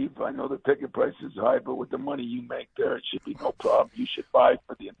 Steve, I know the ticket price is high, but with the money you make there, it should be no problem. You should buy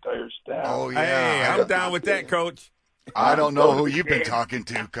for the entire staff. Oh, yeah. Hey, I'm down with that, Coach. I don't know who you've been talking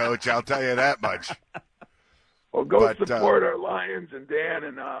to, Coach. I'll tell you that much. Well, go support our Lions and Dan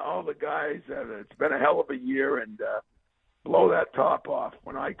and all the guys. It's been a hell of a year, and blow that top off.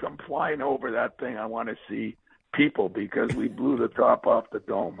 When I come flying over that thing, I want to see people because we blew the top off the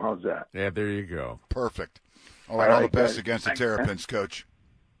dome. How's that? Yeah, there you go. Perfect. All right, all the best against the Terrapins, Coach.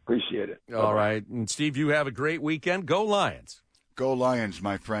 Appreciate it. All right. And, Steve, you have a great weekend. Go Lions. Go Lions,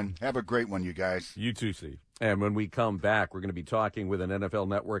 my friend. Have a great one, you guys. You too, Steve. And when we come back, we're going to be talking with an NFL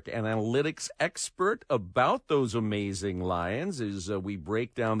Network analytics expert about those amazing Lions as we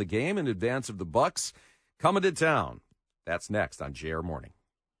break down the game in advance of the Bucs coming to town. That's next on JR Morning.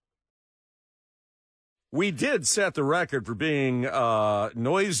 We did set the record for being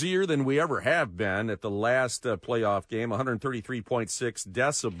noisier than we ever have been at the last playoff game, 133.6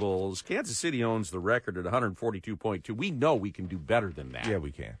 decibels. Kansas City owns the record at 142.2. We know we can do better than that. Yeah,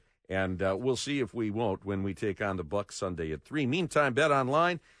 we can. And we'll see if we won't when we take on the Bucs Sunday at 3. Meantime, Bet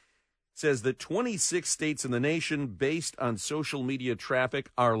Online says that 26 states in the nation, based on social media traffic,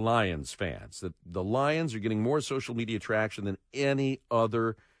 are Lions fans. That the Lions are getting more social media traction than any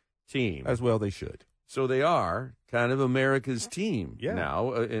other team. As well they should. So they are kind of America's team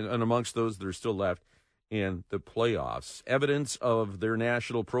now, and amongst those that are still left in the playoffs. Evidence of their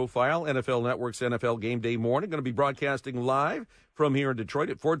national profile, NFL Network's NFL Game Day Morning, going to be broadcasting live from here in Detroit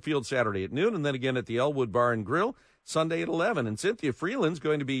at Ford Field Saturday at noon, and then again at the Elwood Bar and Grill Sunday at 11. And Cynthia Freeland's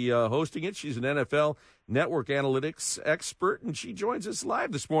going to be hosting it. She's an NFL Network analytics expert, and she joins us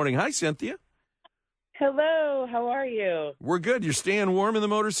live this morning. Hi, Cynthia. Hello. How are you? We're good. You're staying warm in the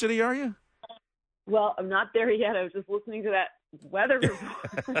Motor City, are you? Well, I'm not there yet. I was just listening to that weather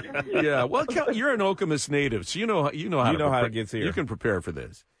report. Yeah. Well, you're an Okemos native, so you know how it gets here. You can prepare for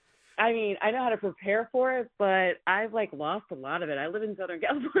this. I mean, I know how to prepare for it, but I've lost a lot of it. I live in Southern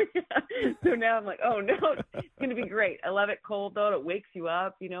California, so now I'm like, oh no, it's gonna be great. I love it cold though; it wakes you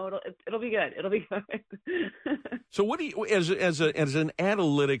up. You know, it'll be good. It'll be good. So, what do you, as an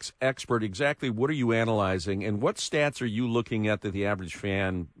analytics expert, exactly what are you analyzing, and what stats are you looking at that the average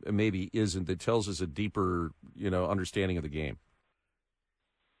fan maybe isn't, that tells us a deeper, understanding of the game?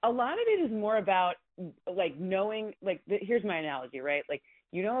 A lot of it is more about knowing. Here's my analogy, right?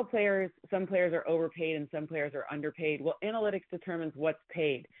 Some players are overpaid and some players are underpaid. Well, analytics determines what's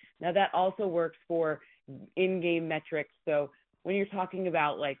paid. Now, that also works for in-game metrics. So when you're talking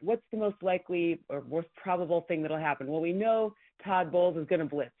about, what's the most likely or most probable thing that'll happen? Well, we know Todd Bowles is going to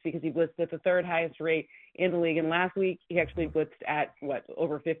blitz because he blitzed at the third highest rate in the league. And last week, he actually blitzed at,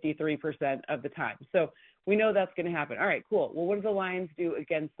 over 53% of the time. So we know that's going to happen. All right, cool. Well, what do the Lions do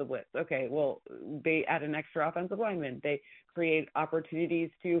against the blitz? Okay, well, they add an extra offensive lineman. They create opportunities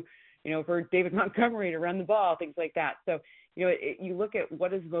to, for David Montgomery to run the ball, things like that. So, you look at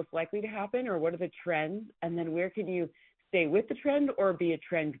what is most likely to happen or what are the trends, and then where can you stay with the trend or be a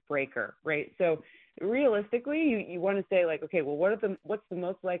trend breaker, right? So realistically, you want to say okay, well, what's the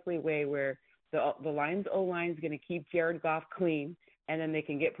most likely way where the Lions O-line is going to keep Jared Goff clean, and then they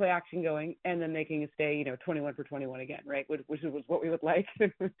can get play action going, and then they can stay, 21 for 21 again, right? Which was what we would like,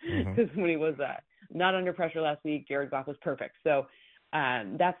 because when he was not under pressure last week, Jared Goff was perfect. So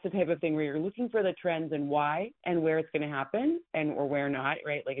that's the type of thing where you're looking for the trends and why and where it's going to happen or where not,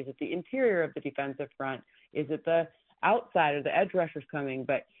 right? Is it the interior of the defensive front? Is it the outside or the edge rushers coming?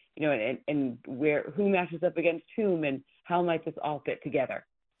 But, and who matches up against whom, and how might this all fit together?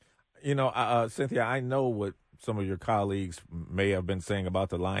 Cynthia, I know what some of your colleagues may have been saying about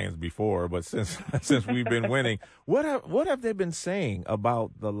the Lions before, but since we've been winning, what have they been saying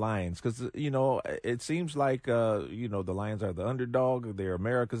about the Lions? Because it seems like the Lions are the underdog, they're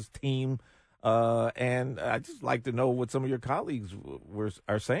America's team, and I'd just like to know what some of your colleagues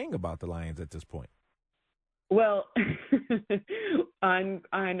are saying about the Lions at this point. Well, on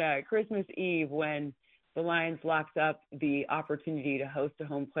Christmas Eve, when the Lions locked up the opportunity to host a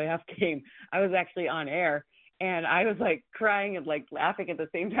home playoff game, I was actually on air. And I was crying and laughing at the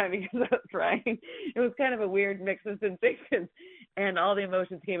same time because I was crying. It was kind of a weird mix of sensations, and all the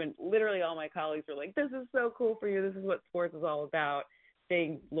emotions came. And literally all my colleagues were like, "This is so cool for you. This is what sports is all about,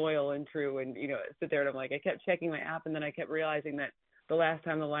 staying loyal and true." And sit there and I kept checking my app, and then I kept realizing that the last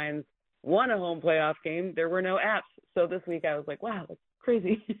time the Lions won a home playoff game, there were no apps. So this week I was like, wow, that's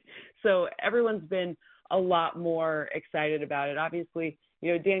crazy. So everyone's been a lot more excited about it. Obviously,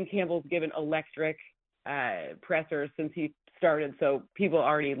 Dan Campbell's given electric pressers since he started, so people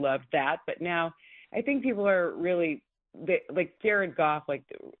already loved that. But now I think people are really Jared Goff.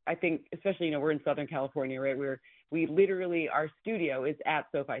 I think especially we're in Southern California, right? We literally, our studio is at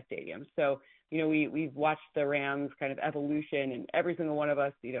SoFi Stadium, so we've watched the Rams kind of evolution, and every single one of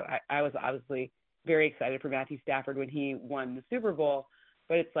us, I was obviously very excited for Matthew Stafford when he won the Super Bowl.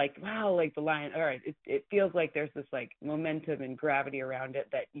 But it's wow, the Lions. All right, it feels like there's this momentum and gravity around it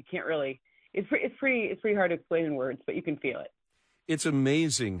that you can't really. It's pretty hard to explain in words, but you can feel it. It's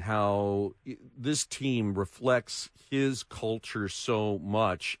amazing how this team reflects his culture so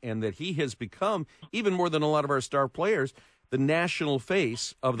much, and that he has become, even more than a lot of our star players, the national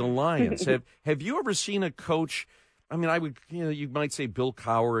face of the Lions. Have you ever seen a coach I mean, I would, you might say Bill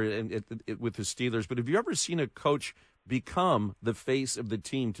Cowher with the Steelers, but have you ever seen a coach become the face of the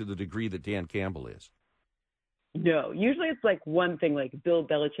team to the degree that Dan Campbell is? No, usually it's like one thing, like Bill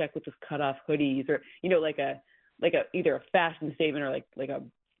Belichick with his cutoff hoodies, or like a either a fashion statement or like a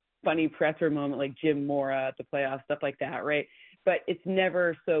funny presser moment, like Jim Mora at the playoffs, stuff like that, right? But it's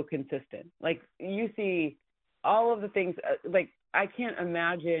never so consistent. Like you see all of the things, like I can't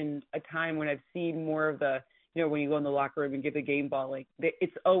imagine a time when I've seen more of the, when you go in the locker room and get the game ball, like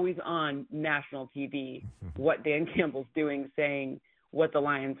it's always on national TV, what Dan Campbell's doing, saying what the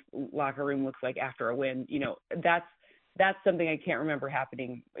Lions locker room looks like after a win. That's something I can't remember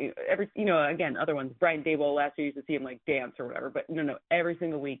happening. Again, other ones, Brian Daboll last year used to see him like dance or whatever, but no, every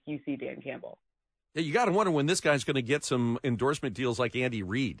single week you see Dan Campbell. Yeah, you got to wonder when this guy's going to get some endorsement deals like Andy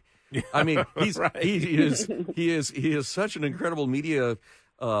Reid. I mean, he's right. he is such an incredible media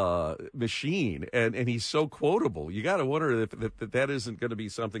machine, and he's so quotable. You got to wonder if that isn't going to be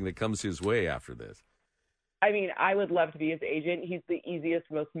something that comes his way after this. I mean, I would love to be his agent. He's the easiest,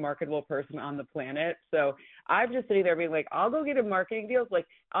 most marketable person on the planet. So I'm just sitting there being like, I'll go get him marketing deals. Like,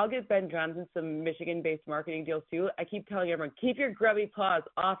 I'll get Ben Johnson some Michigan-based marketing deals, too. I keep telling everyone, keep your grubby paws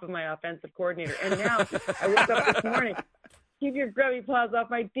off of my offensive coordinator. And now I woke up this morning, keep your grubby paws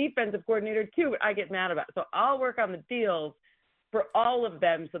off my defensive coordinator, too. But I get mad about it. So I'll work on the deals for all of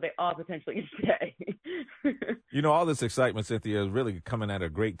them so they all potentially stay. All this excitement, Cynthia, is really coming at a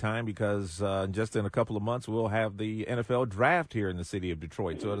great time because just in a couple of months we'll have the NFL draft here in the city of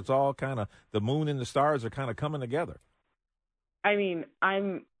Detroit. So it's all kind of, the moon and the stars are kind of coming together. I mean,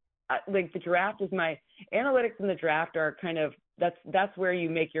 I'm like, the draft is my analytics, and the draft are kind of, that's where you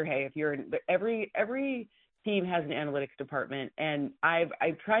make your hay. If you're every team has an analytics department, and I'm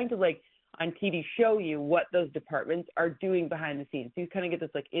trying to, like, on TV show you what those departments are doing behind the scenes. So you kind of get this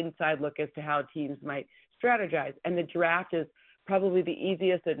like inside look as to how teams might strategize. And the draft is probably the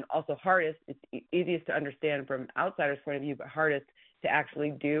easiest and also hardest. It's easiest to understand from outsiders' point of view, but hardest to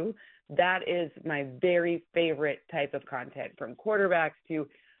actually do. That is my very favorite type of content, from quarterbacks to,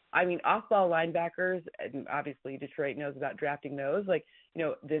 off-ball linebackers. And obviously Detroit knows about drafting those,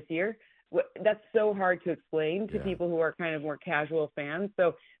 this year. That's so hard to explain to people who are kind of more casual fans.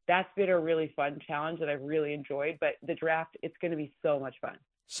 So that's been a really fun challenge that I've really enjoyed. But the draft, it's going to be so much fun.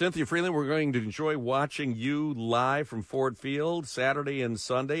 Cynthia Freeland, we're going to enjoy watching you live from Ford Field Saturday and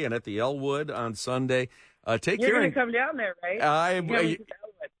Sunday, and at the Elwood on Sunday. Take You're care. going to come down there, right?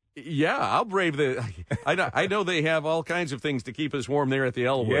 Yeah, I'll brave the. I know they have all kinds of things to keep us warm there at the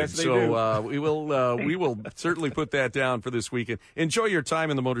Elwood. Yes, they do. We will certainly put that down for this weekend. Enjoy your time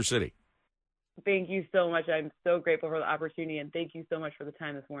in the Motor City. Thank you so much. I'm so grateful for the opportunity, and thank you so much for the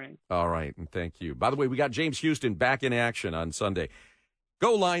time this morning. All right, and thank you. By the way, we got James Houston back in action on Sunday.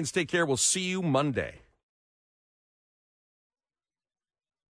 Go Lions. Take care. We'll see you Monday.